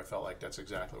point where I felt like that's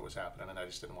exactly what was happening, and I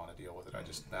just didn't want to deal with it.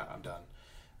 I'm done.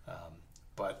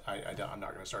 But I'm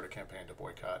not going to start a campaign to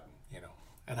boycott,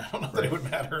 and I don't know that it would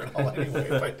matter at all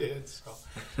anyway if I did. So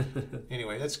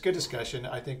anyway, that's good discussion.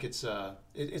 I think it's a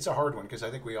hard one because I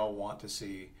think we all want to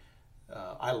see,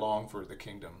 I long for the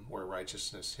kingdom where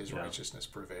his righteousness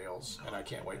prevails, and I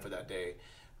can't wait for that day.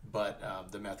 But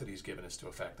the method he's given us to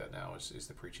effect that now is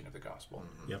the preaching of the gospel.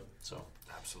 Yep. So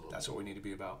Absolutely. that's what we need to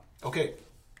be about. Okay,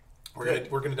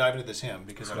 we're gonna dive into this hymn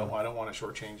because I don't want to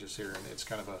shortchange us here, and it's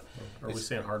kind of a. Are we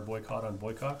saying hard boycott on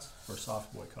boycotts or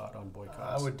soft boycott on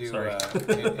boycotts? I would do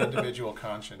individual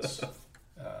conscience.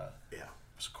 Yeah.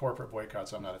 Corporate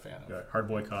boycotts, I'm not a fan of. Right. Hard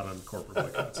boycott on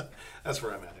corporate boycotts. That's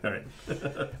where I'm at. All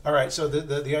right. All right. So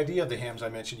the idea of the hymns I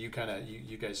mentioned, you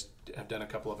guys have done a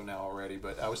couple of them now already.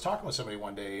 But I was talking with somebody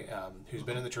one day who's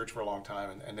been in the church for a long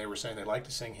time, and they were saying they like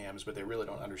to sing hymns, but they really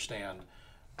don't understand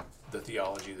the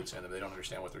theology that's in them. They don't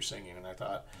understand what they're singing. And I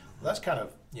thought, well, that's kind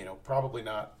of probably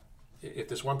not. If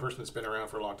this one person that's been around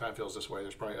for a long time feels this way,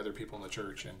 there's probably other people in the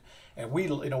church. And we,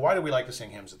 why do we like to sing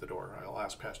hymns at the door? I'll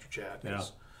ask Pastor Chad. Yeah.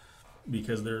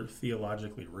 Because they're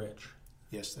theologically rich.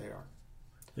 Yes, they are.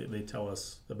 They tell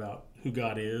us about who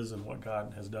God is and what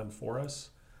God has done for us,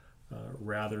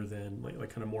 rather than like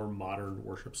kind of more modern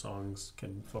worship songs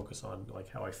can focus on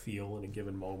like how I feel in a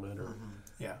given moment, or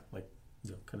like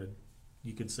kind of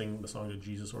you could sing the song to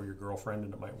Jesus or your girlfriend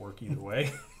and it might work either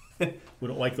way. We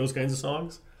don't like those kinds of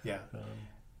songs. Yeah.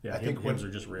 I think hymns are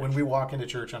just rich. When we walk into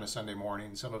church on a Sunday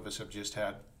morning, some of us have just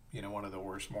had one of the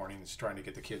worst mornings trying to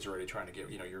get the kids ready, trying to get,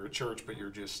 you're at church, but you're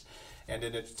just, and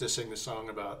then it's to sing the song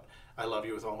about, I love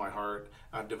you with all my heart,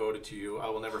 I'm devoted to you, I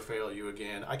will never fail you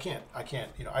again. I can't, I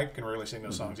can rarely sing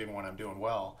those songs even when I'm doing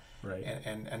well. Right.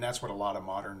 And that's what a lot of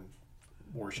modern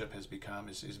worship has become,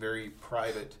 is very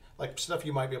private, like stuff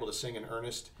you might be able to sing in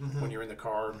earnest when you're in the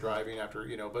car driving after,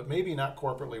 but maybe not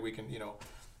corporately we can,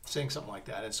 sing something like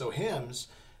that. And so hymns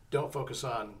don't focus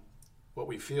on what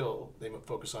we feel, they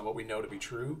focus on what we know to be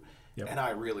true. Yep. And I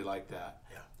really like that.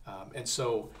 Yeah. And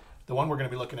so the one we're going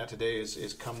to be looking at today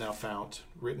is Come Thou Fount,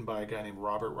 written by a guy named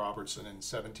Robert Robertson in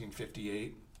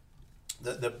 1758.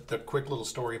 The quick little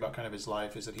story about kind of his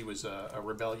life is that he was a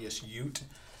rebellious Ute.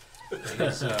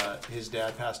 His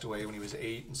dad passed away when he was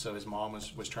 8, and so his mom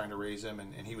was trying to raise him,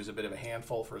 and he was a bit of a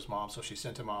handful for his mom, so she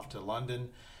sent him off to London.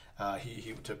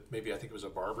 He to maybe, I think it was a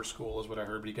barber school is what I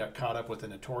heard, but he got caught up with a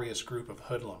notorious group of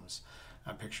hoodlums.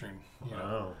 I'm picturing,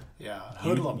 Wow.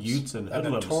 hoodlums, Utes and a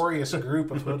hoodlums. notorious group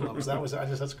of hoodlums.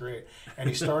 That's great. And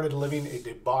he started living a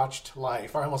debauched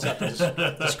life. I almost have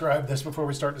to describe this before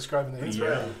we start describing the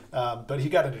incident. But he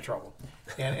got into trouble.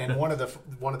 And one of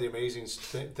the amazing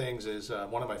things is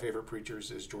one of my favorite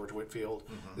preachers is George Whitefield.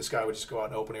 Mm-hmm. This guy would just go out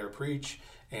and open air preach,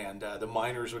 and the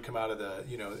miners would come out of the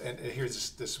and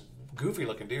here's this goofy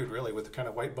looking dude, really, with the kind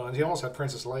of white buns. He almost had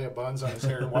Princess Leia buns on his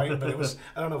hair, white, but it was,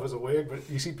 I don't know if it was a wig, but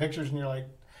you see pictures and you're like,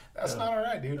 that's not all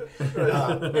right, dude.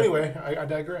 Anyway, I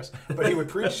digress. But he would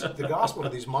preach the gospel to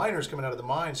these miners coming out of the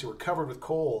mines who were covered with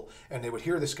coal, and they would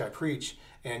hear this guy preach,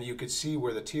 and you could see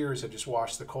where the tears had just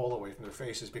washed the coal away from their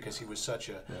faces because he was such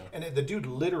a... Yeah. And the dude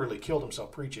literally killed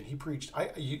himself preaching. He preached...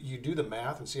 You do the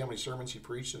math and see how many sermons he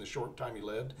preached in the short time he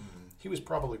lived. Mm-hmm. He was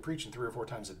probably preaching 3 or 4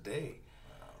 times a day.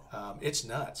 It's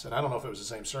nuts, and I don't know if it was the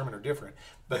same sermon or different.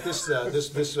 But this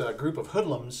group of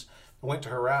hoodlums went to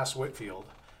harass Whitefield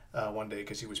one day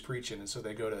because he was preaching, and so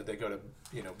they go to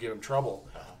give him trouble.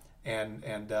 Uh-huh.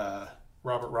 And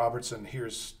Robert Robertson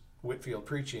hears Whitefield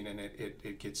preaching, and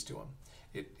it gets to him.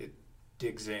 It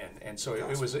digs in, and so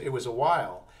it was a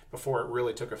while before it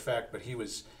really took effect. But he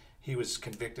was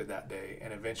convicted that day,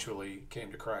 and eventually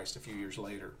came to Christ a few years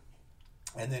later.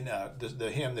 And then the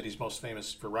hymn that he's most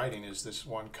famous for writing is this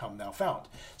one, "Come Thou Fount."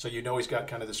 So he's got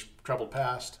kind of this troubled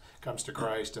past, comes to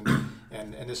Christ,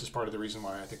 and this is part of the reason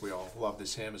why I think we all love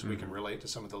this hymn, is we can relate to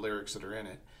some of the lyrics that are in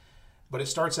it. But it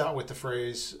starts out with the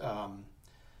phrase,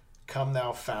 "Come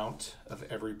Thou Fount of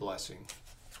every blessing."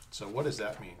 So what does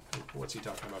that mean? What's he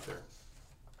talking about there?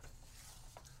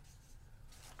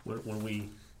 When we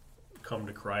come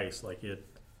to Christ, like it...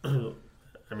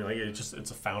 I mean, like it's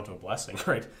a fount of blessing,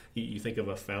 right? You think of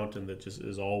a fountain that just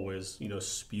is always,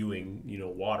 spewing,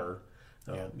 water,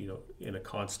 in a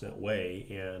constant way,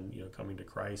 and coming to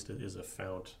Christ is a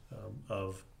fount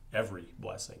of every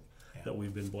blessing that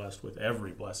we've been blessed with.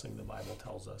 Every blessing the Bible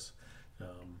tells us,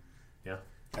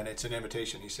 And it's an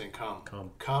invitation. He's saying,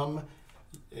 "Come,"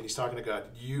 and he's talking to God.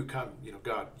 You come,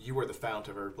 God. You are the fount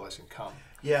of every blessing. Come.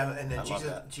 Yeah, and then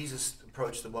Jesus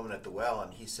approached the woman at the well,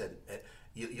 and he said,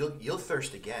 You'll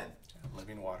thirst again.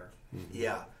 Living water. Mm-hmm.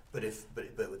 Yeah, but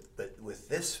with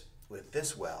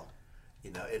this well,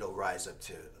 it'll rise up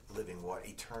to living water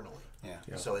eternally.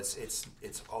 Yeah. So it's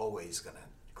always gonna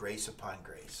grace upon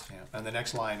grace. Yeah. And the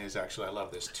next line is actually, I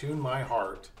love this. "Tune my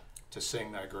heart to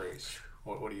sing Thy grace."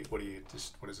 What is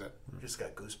that? Just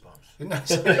got goosebumps.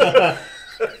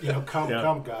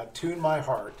 Come, God, tune my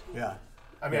heart. Yeah.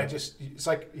 I mean, it's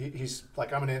like he's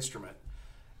like, I'm an instrument.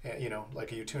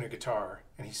 Like you tune a guitar,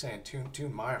 and he's saying,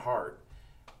 tune my heart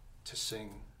to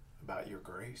sing about your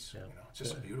grace. Yeah. It's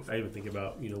just beautiful. I even think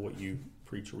about, what you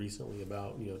preached recently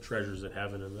about, treasures in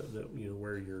heaven, and that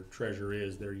where your treasure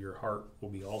is, there your heart will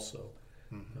be also.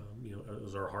 Mm-hmm.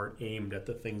 Is our heart aimed at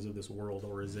the things of this world,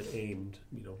 or is it aimed,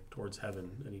 towards heaven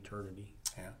and eternity?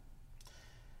 Yeah.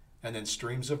 And then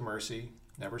streams of mercy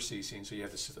never ceasing. So you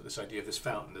have this idea of this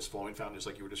fountain, this flowing fountain, just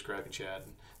like you were describing, Chad,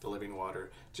 and the living water,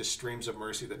 just streams of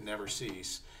mercy that never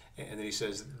cease. And then he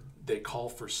says they call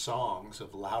for songs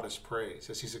of loudest praise.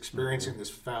 As he's experiencing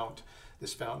this fountain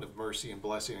of mercy and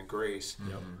blessing and grace,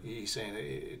 he's saying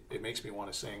it makes me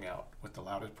want to sing out with the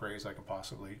loudest praise I can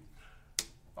possibly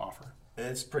offer.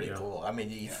 It's pretty cool. I mean,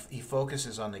 he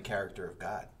focuses on the character of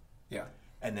God. Yeah.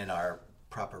 And then our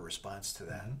proper response to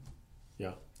that. Mm-hmm.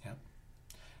 Yeah.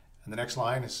 And the next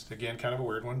line is, again, kind of a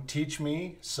weird one. "Teach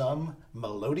me some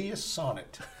melodious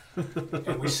sonnet."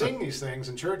 And we sing these things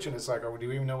in church, and it's like, do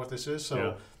we even know what this is?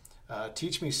 So,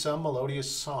 teach me some melodious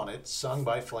sonnet sung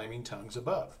by flaming tongues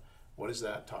above. What is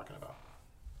that talking about?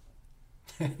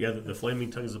 The flaming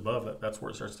tongues above, that's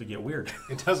where it starts to get weird.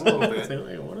 It does a little bit.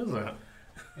 Hey, what is that?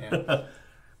 Yeah.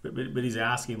 but he's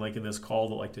asking, like, in this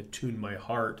call to tune my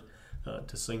heart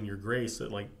to sing your grace,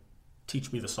 that, like,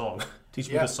 teach me the song. Teach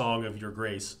me the song of your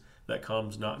grace that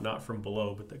comes not from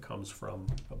below, but that comes from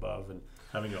above, and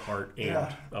having a heart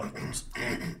aimed upwards.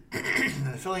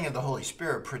 The filling of the Holy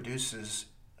Spirit produces,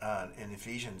 in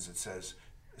Ephesians it says,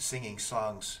 singing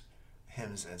songs,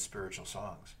 hymns, and spiritual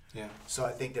songs. Yeah. So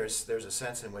I think there's a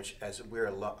sense in which, as we're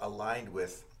aligned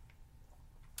with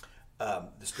the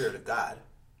Spirit of God,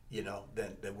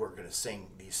 then we're going to sing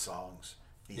these songs,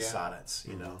 these sonnets,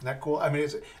 Isn't that cool? I mean,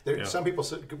 some people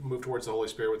move towards the Holy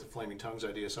Spirit with the flaming tongues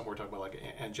idea. Some we're talking about like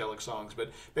angelic songs,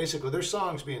 but basically there's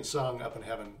songs being sung up in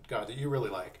heaven, God, that you really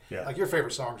like. Yeah. Like your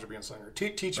favorite songs are being sung.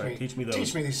 Teach me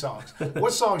these songs.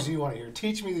 What songs do you want to hear?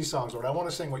 Teach me these songs, Lord. I want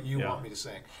to sing what you want me to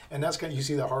sing. And that's kind of, you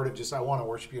see the heart of just, I want to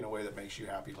worship you in a way that makes you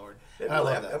happy, Lord. And I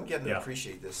love that. I'm getting to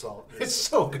appreciate this song. It's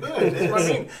so good. I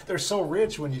mean, they're so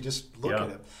rich when you just look at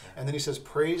them. And then he says,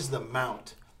 praise the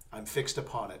mount. I'm fixed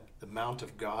upon it. the mount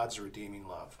of God's redeeming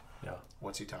love. Yeah.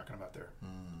 What's he talking about there?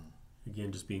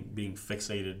 Again, just being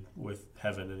fixated with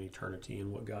heaven and eternity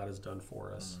and what God has done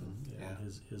for us, and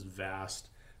his vast,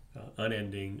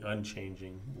 unending,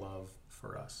 unchanging love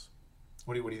for us.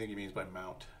 What do you think he means by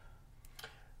mount?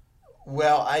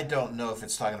 Well, I don't know if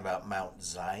it's talking about Mount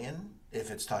Zion, if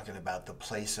it's talking about the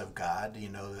place of God,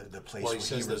 the place where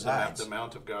he resides. The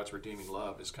mount of God's redeeming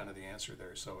love is kind of the answer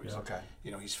there. So he's, Okay.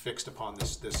 He's fixed upon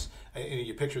this.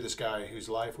 You picture this guy whose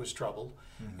life was troubled,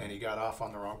 and he got off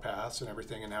on the wrong paths and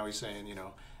everything, and now he's saying,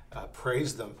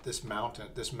 praise this mountain,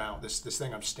 this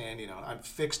thing I'm standing on. I'm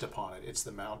fixed upon it. It's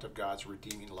the mount of God's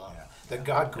redeeming love. Yeah. That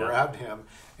God grabbed him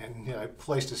and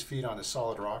placed his feet on a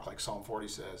solid rock, like Psalm 40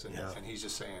 says, and he's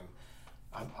just saying,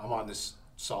 I'm on this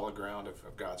solid ground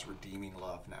of God's redeeming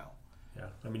love now. Yeah,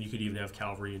 I mean, you could even have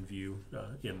Calvary in view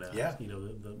in that. Yeah.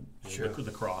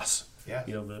 The cross. Yeah.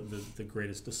 The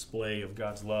greatest display of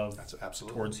God's love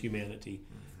towards humanity.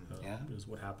 Is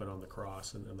what happened on the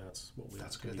cross, and that's what we.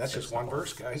 That's good. That's just one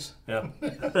verse, guys. Yeah.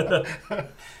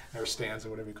 Or stanza,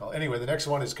 whatever you call it. Anyway, the next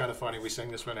one is kind of funny. We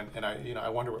sing this one, and I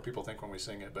wonder what people think when we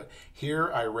sing it. But here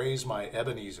I raise my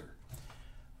Ebenezer.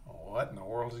 What in the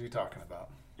world is he talking about?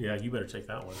 Yeah, you better take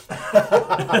that one.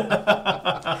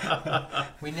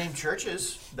 We name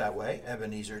churches that way,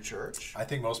 Ebenezer Church. I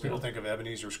think most people think of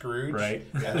Ebenezer Scrooge. Right.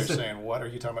 And they're saying, what are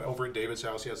you talking about? Over at David's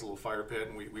house, he has a little fire pit,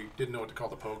 and we didn't know what to call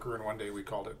the poker, and one day we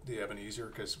called it the Ebenezer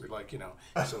because we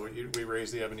so we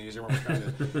raised the Ebenezer when we're trying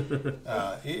to...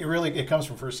 it comes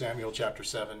from 1 Samuel chapter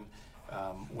 7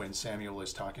 when Samuel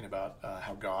is talking about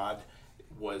how God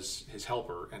was his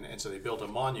helper, and so they built a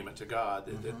monument to God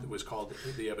that was called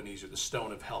the Ebenezer, the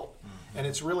stone of help. And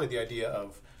it's really the idea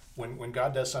of when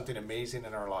God does something amazing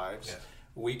in our lives,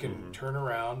 we can turn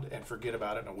around and forget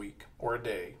about it in a week or a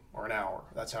day or an hour.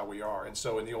 That's how we are. And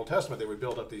so in the Old Testament, they would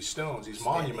build up these stones, these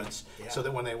monuments, so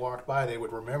that when they walked by, they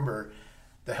would remember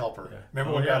the helper. Yeah.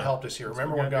 Remember when God helped us here.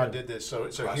 Remember when God did this. So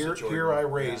here I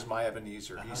raise my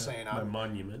Ebenezer. He's saying, my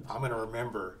monument. I'm going to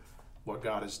remember what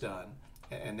God has done.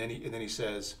 And then he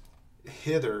says,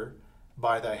 hither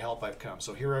by thy help I've come.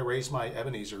 So here I raise my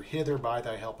Ebenezer, hither by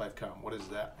thy help I've come. What does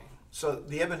that mean? So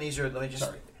the Ebenezer,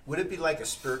 would it be like a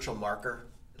spiritual marker?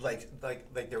 Like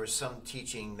there was some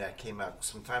teaching that came out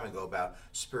some time ago about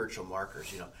spiritual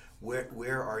markers.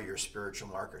 Where are your spiritual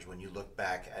markers when you look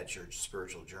back at your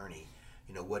spiritual journey?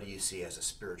 What do you see as a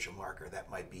spiritual marker? That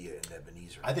might be an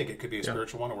Ebenezer. I think it could be a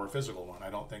spiritual one or a physical one. I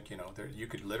don't think you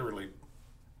could literally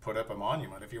put up a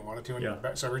monument if you wanted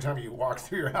to. So every time you walk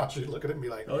through your house, you look at it and be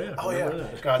like, oh yeah,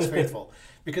 God's faithful.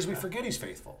 Because we forget he's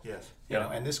faithful. Yes.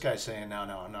 And this guy's saying, no,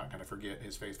 I'm not going to forget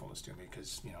his faithfulness to me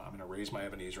because, I'm going to raise my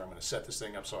Ebenezer. I'm going to set this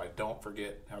thing up so I don't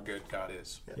forget how good God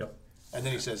is. Yep. And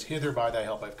then he says, hither by thy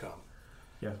help I've come.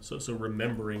 Yeah, so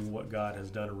remembering what God has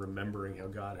done and remembering how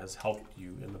God has helped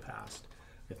you in the past.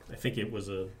 I think it was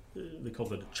they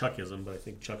called it a Chuckism, but I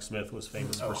think Chuck Smith was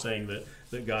famous for saying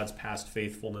that God's past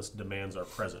faithfulness demands our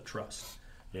present trust.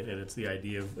 And it's the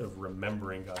idea of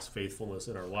remembering God's faithfulness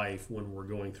in our life when we're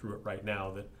going through it right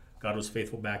now, that God was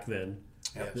faithful back then.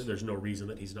 Yes. There's no reason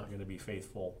that he's not going to be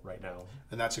faithful right now.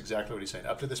 And that's exactly what he's saying,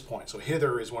 up to this point. So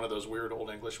hither is one of those weird old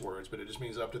English words, but it just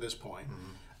means up to this point.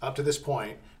 Up to this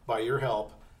point, by your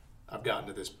help, I've gotten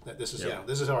to this. This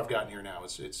is how I've gotten here now.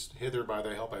 It's hither by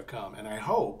thy help I've come, and I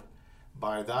hope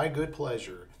by thy good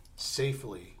pleasure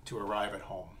safely to arrive at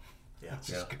home. Yeah, it's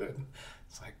just good.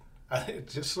 It's like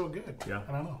it's just so good. Yeah,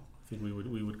 I don't know. I think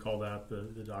we would call that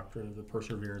the doctrine of the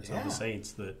perseverance of the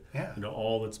saints. That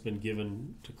all that's been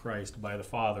given to Christ by the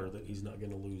Father, that he's not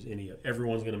going to lose any.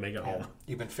 Everyone's going to make it home.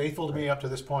 You've been faithful to me up to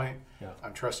this point. Yeah.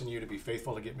 I'm trusting you to be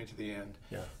faithful to get me to the end.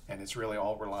 Yeah. And it's really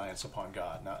all reliance upon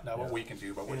God, not what we can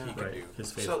do, but what he can do.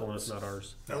 His faithfulness, not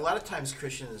ours. A lot of times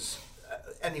Christians,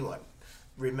 anyone,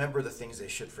 remember the things they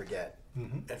should forget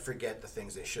and forget the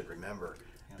things they should remember.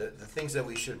 The things that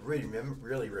we should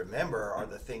really remember are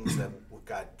the things that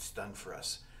God's done for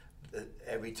us.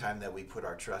 Every time that we put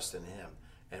our trust in him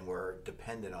and we're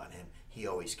dependent on him, he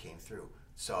always came through.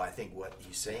 So I think what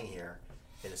he's saying here,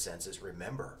 in a sense, is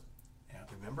remember.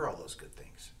 Remember all those good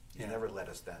things. He never let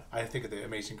us down. I think of the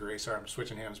amazing grace. Sorry, I'm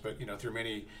switching hands, but through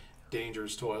many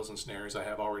dangers, toils, and snares I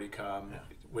have already come. Yeah.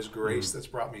 It was grace that's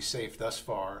brought me safe thus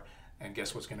far. And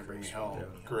guess what's going to bring me home?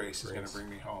 Grace is going to bring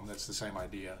me home. That's the same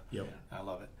idea. Yep. I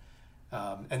love it.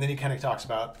 And then he kind of talks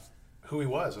about who he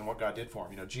was and what God did for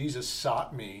him. Jesus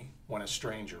sought me when a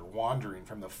stranger, wandering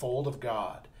from the fold of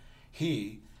God.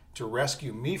 He, to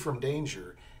rescue me from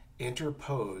danger,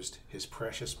 interposed his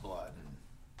precious blood.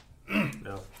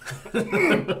 No. and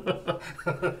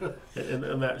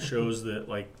that shows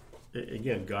that,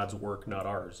 again, God's work, not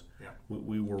ours. Yeah.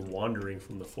 We were wandering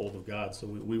from the fold of God, so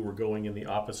we were going in the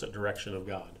opposite direction of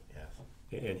God.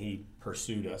 Yeah. And he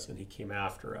pursued us, and he came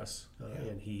after us,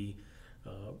 and he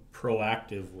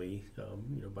proactively,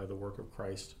 by the work of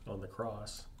Christ on the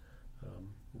cross,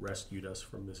 rescued us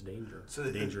from this danger,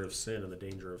 the danger of sin and the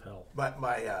danger of hell.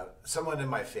 My someone in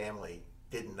my family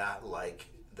did not like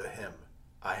the hymn,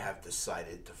 "I have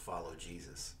decided to follow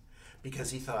Jesus,"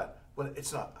 because he thought, well,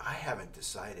 it's not, I haven't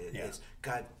decided. Yeah. It's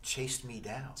God chased me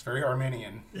down. It's very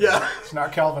Arminian. Yeah. It's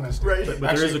not Calvinist. Right. But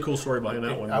there is a cool story behind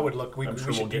that one. I would look. We sure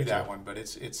should we'll do get that to. one, but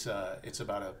it's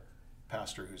about a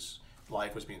pastor whose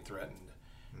life was being threatened,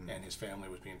 and his family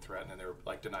was being threatened, and they were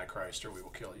like, "Deny Christ, or we will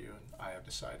kill you." And I have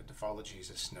decided to follow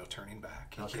Jesus. No turning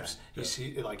back.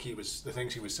 The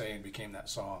things he was saying became that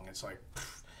song. It's like,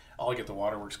 I'll get the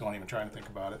waterworks going, even trying to think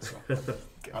about it. So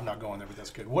I'm not going there, but that's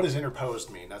good. What does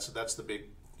interposed mean? That's the big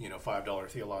 $5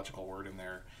 theological word in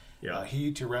there. Yeah.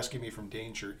 He, to rescue me from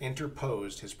danger,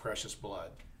 interposed his precious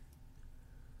blood.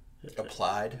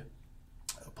 Applied.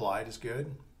 Applied is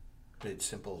good. It's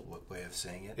simple way of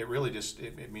saying it. It really just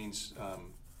it means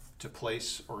to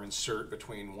place or insert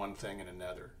between one thing and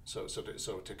another. So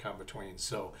to come between.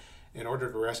 So in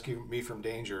order to rescue me from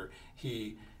danger,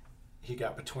 he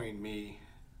got between me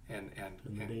and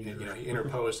he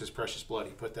interposed his precious blood.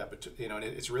 He put that and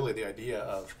it's really the idea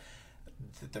of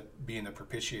being the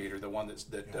propitiator, the one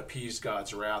that appeased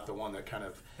God's wrath, the one that kind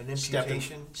of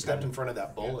stepped in front of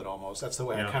that bullet almost. That's the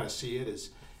way I kind of see it. Is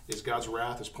God's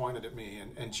wrath is pointed at me,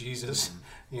 and Jesus,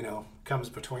 comes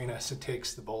between us and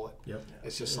takes the bullet. Yep.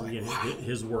 It's just like, again, wow.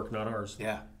 His work, not ours.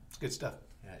 Yeah, it's good stuff.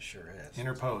 Yeah, it sure is.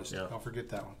 Interposed. Yeah. Don't forget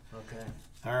that one. Okay.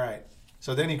 All right.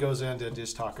 So then he goes in to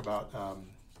just talk about, how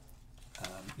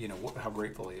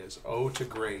grateful he is. Oh, to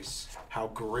grace, how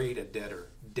great a debtor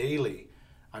daily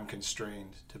I'm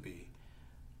constrained to be.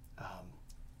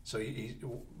 So he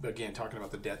again, talking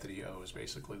about the debt that he owes,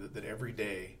 basically, that every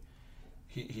day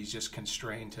he's just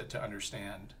constrained to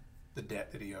understand the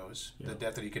debt that he owes, the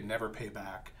debt that he could never pay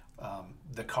back,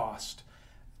 the cost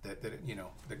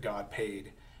that God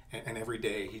paid. And every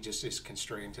day he just is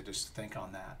constrained to just think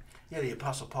on that. Yeah, the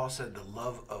Apostle Paul said the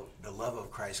love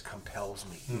of Christ compels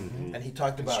me, Mm-hmm. and he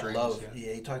talked about love.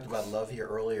 Yeah. He talked about love here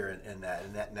earlier, and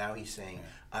that now he's saying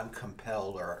I'm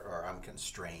compelled or I'm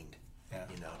constrained,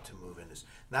 to move in this.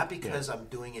 Not because I'm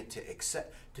doing it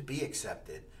to be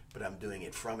accepted, but I'm doing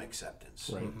it from acceptance.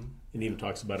 Right. Mm-hmm. And he even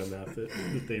talks about in that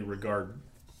they regard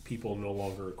people no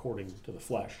longer according to the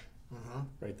flesh. Mm-hmm.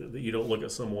 Right. That you don't look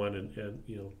at someone and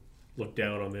look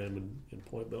down on them and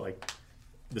point, but like,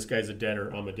 this guy's a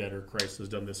debtor, I'm a debtor, Christ has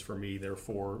done this for me,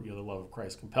 therefore the love of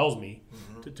Christ compels me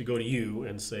to go to you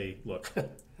and say, look,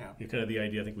 kind of the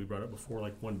idea I think we brought up before,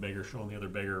 like one beggar showing the other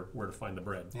beggar where to find the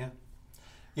bread.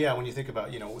 Yeah, when you think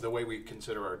about the way we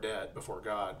consider our debt before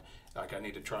God, like I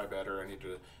need to try better, I need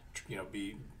to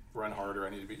run harder, I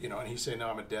need to be and he's saying, no,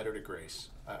 I'm a debtor to grace.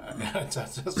 It's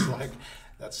just like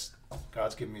that's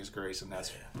God's given me His grace, and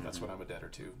that's what I'm a debtor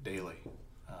to daily.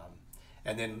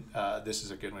 And then this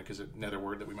is a good one, because another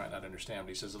word that we might not understand. But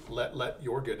he says, let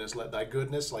your goodness, let thy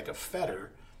goodness, like a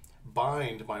fetter,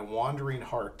 bind my wandering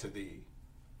heart to thee.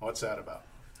 What's that about?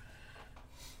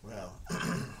 Well,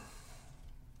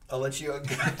 I'll let you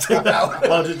take that one.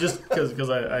 Well, just because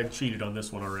I cheated on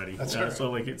this one already. That's right. So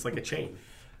like it's like a chain.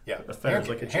 Yeah, A fetter's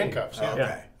like a chain. handcuffs. Oh,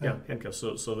 okay. Yeah, handcuffs.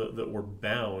 So that we're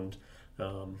bound,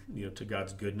 to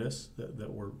God's goodness. That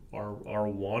our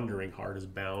wandering heart is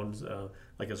bound.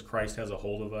 Like as Christ has a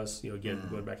hold of us. Again,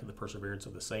 going back to the perseverance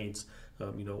of the saints.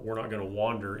 We're not going to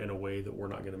wander in a way that we're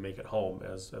not going to make it home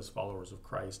as followers of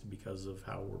Christ because of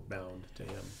how we're bound to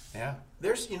Him. Yeah.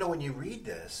 There's, when you read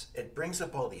this, it brings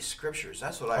up all these scriptures.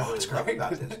 That's what I really love great.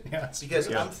 about this. Yeah, it's because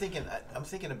great. I'm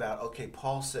thinking about, okay,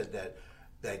 Paul said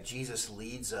that Jesus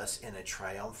leads us in a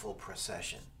triumphal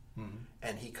procession. Mm-hmm.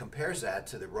 And he compares that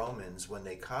to the Romans when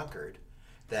they conquered,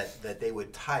 that they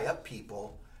would tie up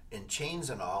people in chains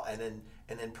and all, and then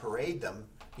parade them,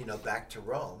 back to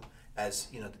Rome as,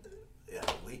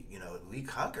 we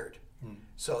conquered. Mm-hmm.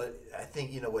 So I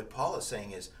think, what Paul is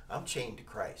saying is, I'm chained to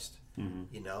Christ, and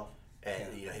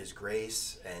His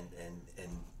grace and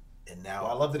now.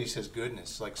 Well, I love that he says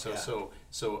goodness. Like so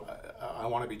I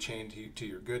want to be chained to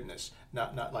your goodness,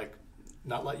 not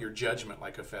let your judgment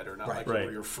like a fetter, not like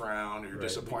your frown or your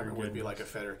disappointment would be like a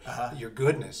fetter. Your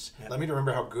goodness. Let me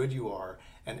remember how good you are,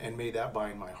 and may that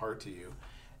bind my heart to you.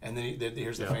 And then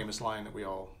here's the famous line that we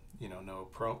all know: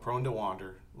 prone to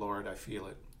wander, Lord, I feel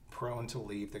it. prone to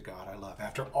leave the God I love.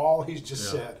 After all he's just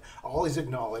said, all he's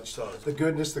acknowledged, the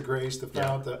goodness, the grace, the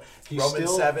fount, he's Romans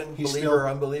still 7, he's believer still, or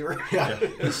unbeliever.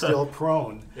 he's still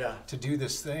prone Yeah. to do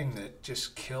this thing that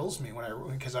just kills me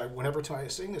because whenever I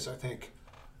sing this, I think,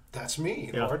 that's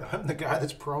me, Lord. I'm the guy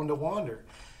that's prone to wander.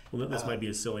 Well, this might be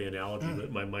a silly analogy,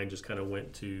 but my mind just kind of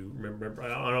went to remember. I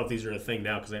don't know if these are a thing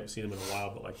now because I haven't seen them in a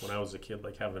while. But like when I was a kid,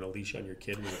 like having a leash on your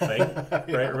kid was a thing,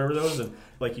 right? Remember those? And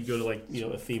like you go to like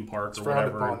a theme park or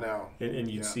whatever, and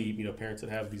you'd see parents that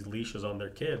have these leashes on their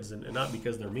kids, and not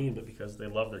because they're mean, but because they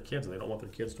love their kids and they don't want their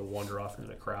kids to wander off into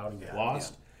the crowd and get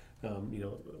lost.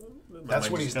 That's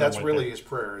what that's really his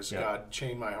prayer is, God,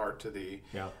 chain my heart to thee.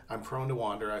 I'm prone to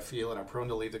wander, I feel it, I'm prone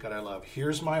to leave the God I love.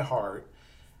 Here's my heart.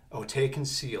 Oh, take and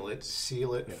seal it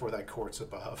for thy courts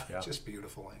above. Just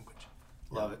beautiful language.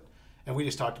 Love it. And we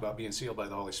just talked about being sealed by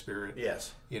the Holy Spirit.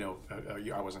 Yes.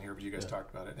 I wasn't here, but you guys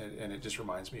talked about it. And it just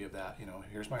reminds me of that.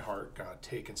 Here's my heart, God,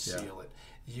 take and seal it.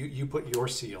 You put your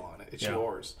seal on it. It's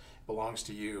yours. It belongs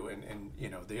to you. And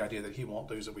the idea that he won't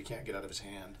lose it, we can't get out of his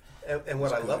hand. And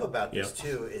what I love about this,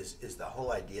 too, is the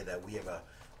whole idea that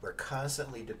we're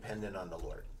constantly dependent on the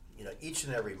Lord. Each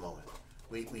and every moment.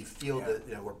 We feel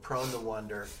that we're prone to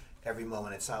wonder every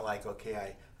moment. It's not like,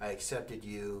 okay, I accepted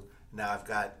you. Now I've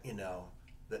got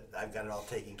I've got it all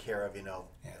taken care of.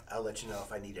 I'll let you know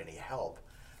if I need any help.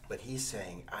 But he's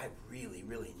saying, I really,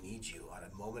 really need you on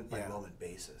a moment by moment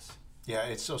basis. Yeah,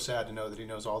 it's so sad to know that he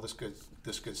knows all this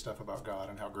good stuff about God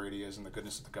and how great he is and the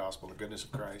goodness of the gospel, the goodness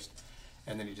of Christ,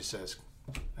 and then he just says,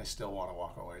 I still want to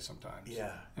walk away sometimes.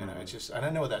 Yeah, and I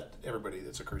know that everybody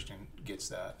that's a Christian gets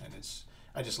that, and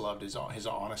I just loved his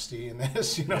honesty in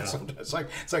this. Sometimes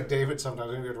it's like David.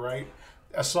 Sometimes he would write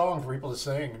a song for people to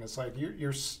sing, and it's like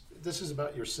this is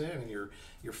about your sin and your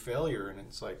failure, and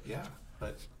it's like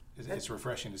but it's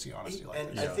refreshing to see honesty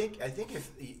like this. I think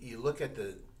if you look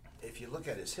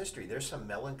at his history, there's some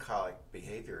melancholic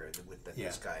behavior that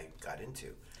this guy got into,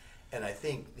 and I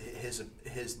think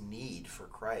his need for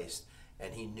Christ,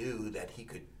 and he knew that he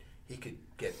could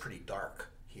get pretty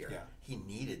dark here. Yeah. He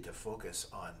needed to focus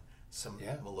on some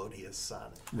melodious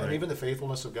son. Right. And even the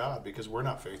faithfulness of God, because we're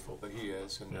not faithful, but he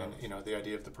is. And the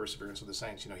idea of the perseverance of the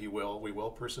saints, we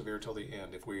will persevere till the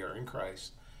end. If we are in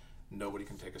Christ, nobody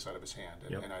can take us out of his hand.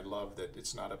 And I love that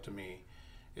it's not up to me,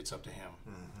 it's up to him.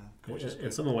 Mm-hmm.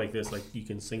 And something like this, like you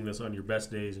can sing this on your best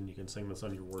days and you can sing this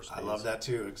on your worst days. I love that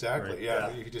too, exactly. Right.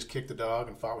 Yeah, you could just kick the dog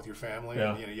and fought with your family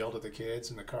and yelled at the kids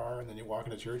in the car, and then you walk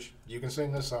into church, you can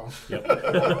sing this song. Yep.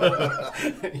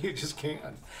 You just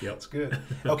can. Yep. It's good.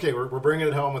 Okay, we're bringing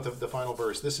it home with the final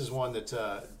verse. This is one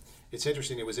that it's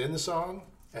interesting. It was in the song,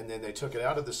 and then they took it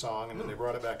out of the song, and then they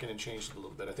brought it back in and changed it a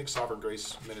little bit. I think Sovereign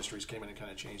Grace Ministries came in and kind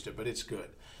of changed it, but it's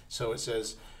good. So it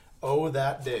says, "Oh,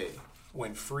 that day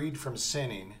when freed from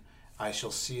sinning, I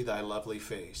shall see thy lovely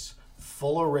face,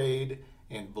 full arrayed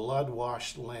in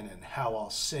blood-washed linen, how I'll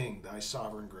sing thy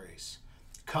sovereign grace.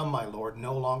 Come, my Lord,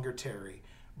 no longer tarry,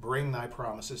 bring thy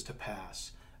promises to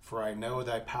pass, for I know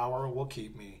thy power will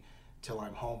keep me till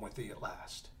I'm home with thee at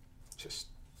last."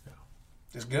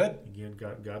 It's good. Again,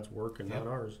 God's work and not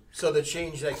ours. So the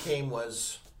change that came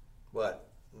was what?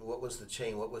 What was the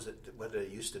change? What was it? What did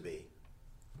it used to be?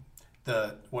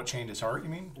 What changed his heart, you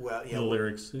mean? Well, the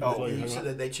lyrics. You said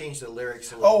that they changed the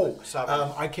lyrics a little bit.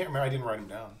 I can't remember. I didn't write them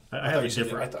down. I have a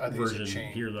different version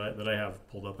here that I have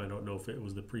pulled up. I don't know if it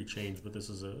was the pre-change, but this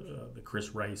is the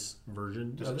Chris Rice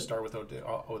version. Does it start with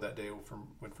 "Oh, that day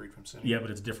when freed from sinning"? Yeah,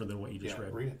 but it's different than what you just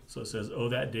read. Read it. So it says, "Oh,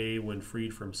 that day when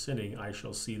freed from sinning, I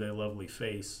shall see thy lovely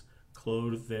face,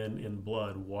 clothed then in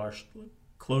blood washed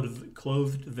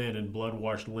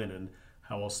linen.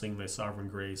 How I'll sing thy sovereign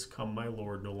grace. Come, my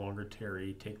Lord, no longer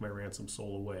tarry. Take my ransom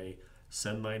soul away.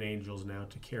 Send thine angels now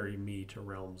to carry me to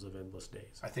realms of endless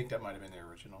days." I think that might have been the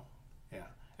original. Yeah,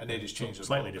 and they just changed it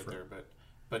slightly a little different bit there,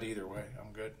 but either way,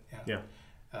 I'm good. Yeah.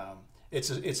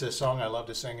 It's a song I love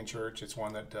to sing in church. It's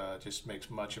one that just makes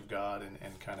much of God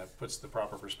and kind of puts the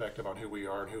proper perspective on who we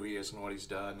are and who He is and what He's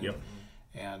done.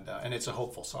 And it's a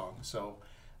hopeful song. So,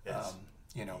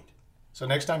 so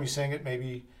next time you sing it,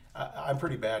 maybe. I'm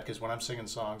pretty bad because when I'm singing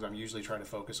songs, I'm usually trying to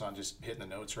focus on just hitting the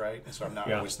notes right, and so I'm not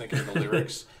always thinking of the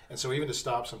lyrics. And so even to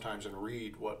stop sometimes and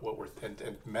read what we're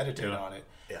and meditate on it,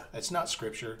 it's not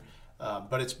scripture,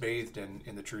 but it's bathed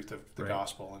in the truth of the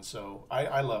gospel. And so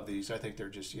I love these. I think they're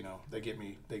just they get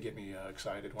me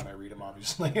excited when I read them,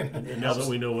 obviously. And now that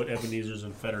we know what Ebenezer's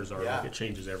and Fetters are, it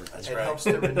changes everything. It helps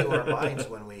to renew our minds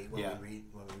when we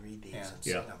read these.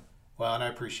 And Well, Well, and I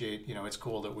appreciate, it's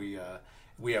cool that we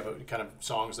have a kind of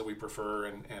songs that we prefer,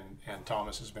 and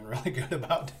Thomas has been really good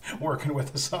about working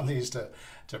with us on these to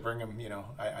bring them.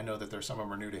 I know that there's some of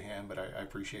them are new to him, but I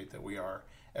appreciate that we are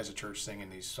as a church singing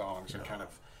these songs and kind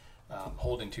of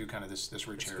holding to kind of this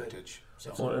rich heritage.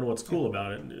 So. Well, and what's cool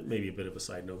about it, maybe a bit of a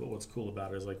side note, but what's cool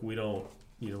about it is like we don't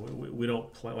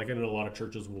plan, like I know a lot of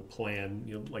churches will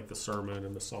plan, like the sermon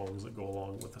and the songs that go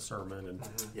along with the sermon, and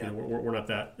we're not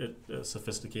that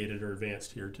sophisticated or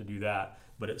advanced here to do that,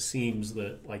 but it seems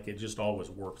that like it just always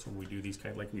works when we do these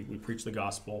like we preach the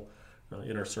gospel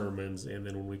in our sermons, and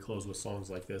then when we close with songs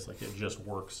like this, like it just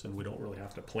works, and we don't really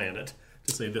have to plan it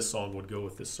to say this song would go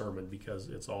with this sermon, because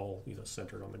it's all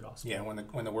centered on the gospel. Yeah,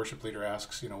 when the worship leader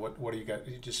asks, what do you got?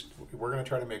 We're going to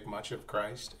try to make much of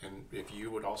Christ, and if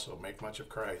you would also make much of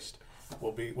Christ,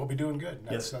 we'll be doing good.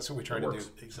 That's what we try to do.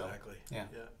 Exactly. So, yeah.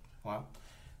 Well,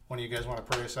 one of you guys want to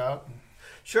pray us out?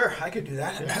 Sure, I could do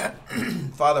that.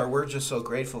 Father, we're just so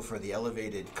grateful for the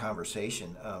elevated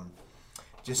conversation.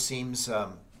 Just seems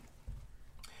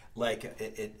like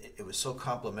it was so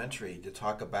complimentary to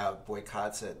talk about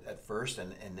Boycotts at first,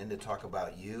 and then to talk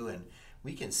about you, and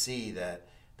we can see that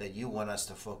you want us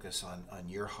to focus on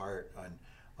your heart,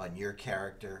 on your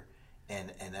character,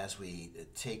 and as we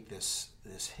take this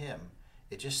hymn,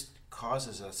 it just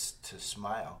causes us to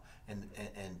smile and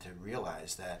to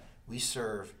realize that we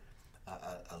serve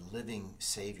a living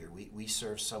Savior. We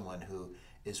serve someone who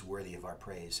is worthy of our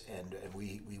praise, and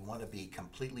we want to be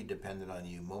completely dependent on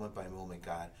you moment by moment,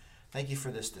 God. Thank you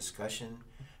for this discussion.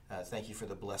 Thank you for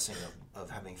the blessing of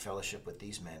having fellowship with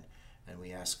these men, and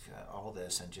we ask all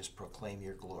this and just proclaim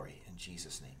your glory in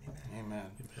Jesus' name. Amen.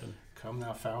 Amen. Come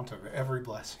thou fount of every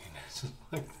blessing.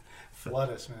 Flood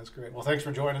us, man. That's great. Well, thanks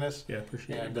for joining us. Yeah,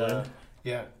 appreciate it.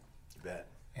 Yeah. You bet.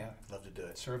 Yeah. Love to do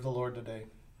it. Serve the Lord today.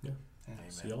 Yeah.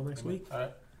 Amen. See y'all next week. All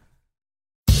right.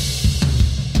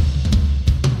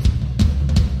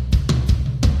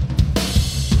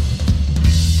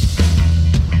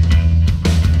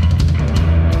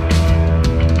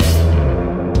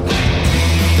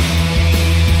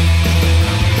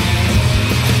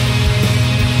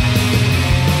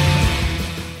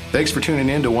 Thanks for tuning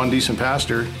in to One Decent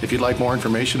Pastor. If you'd like more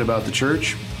information about the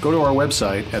church, go to our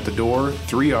website at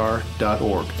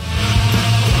thedoor3r.org.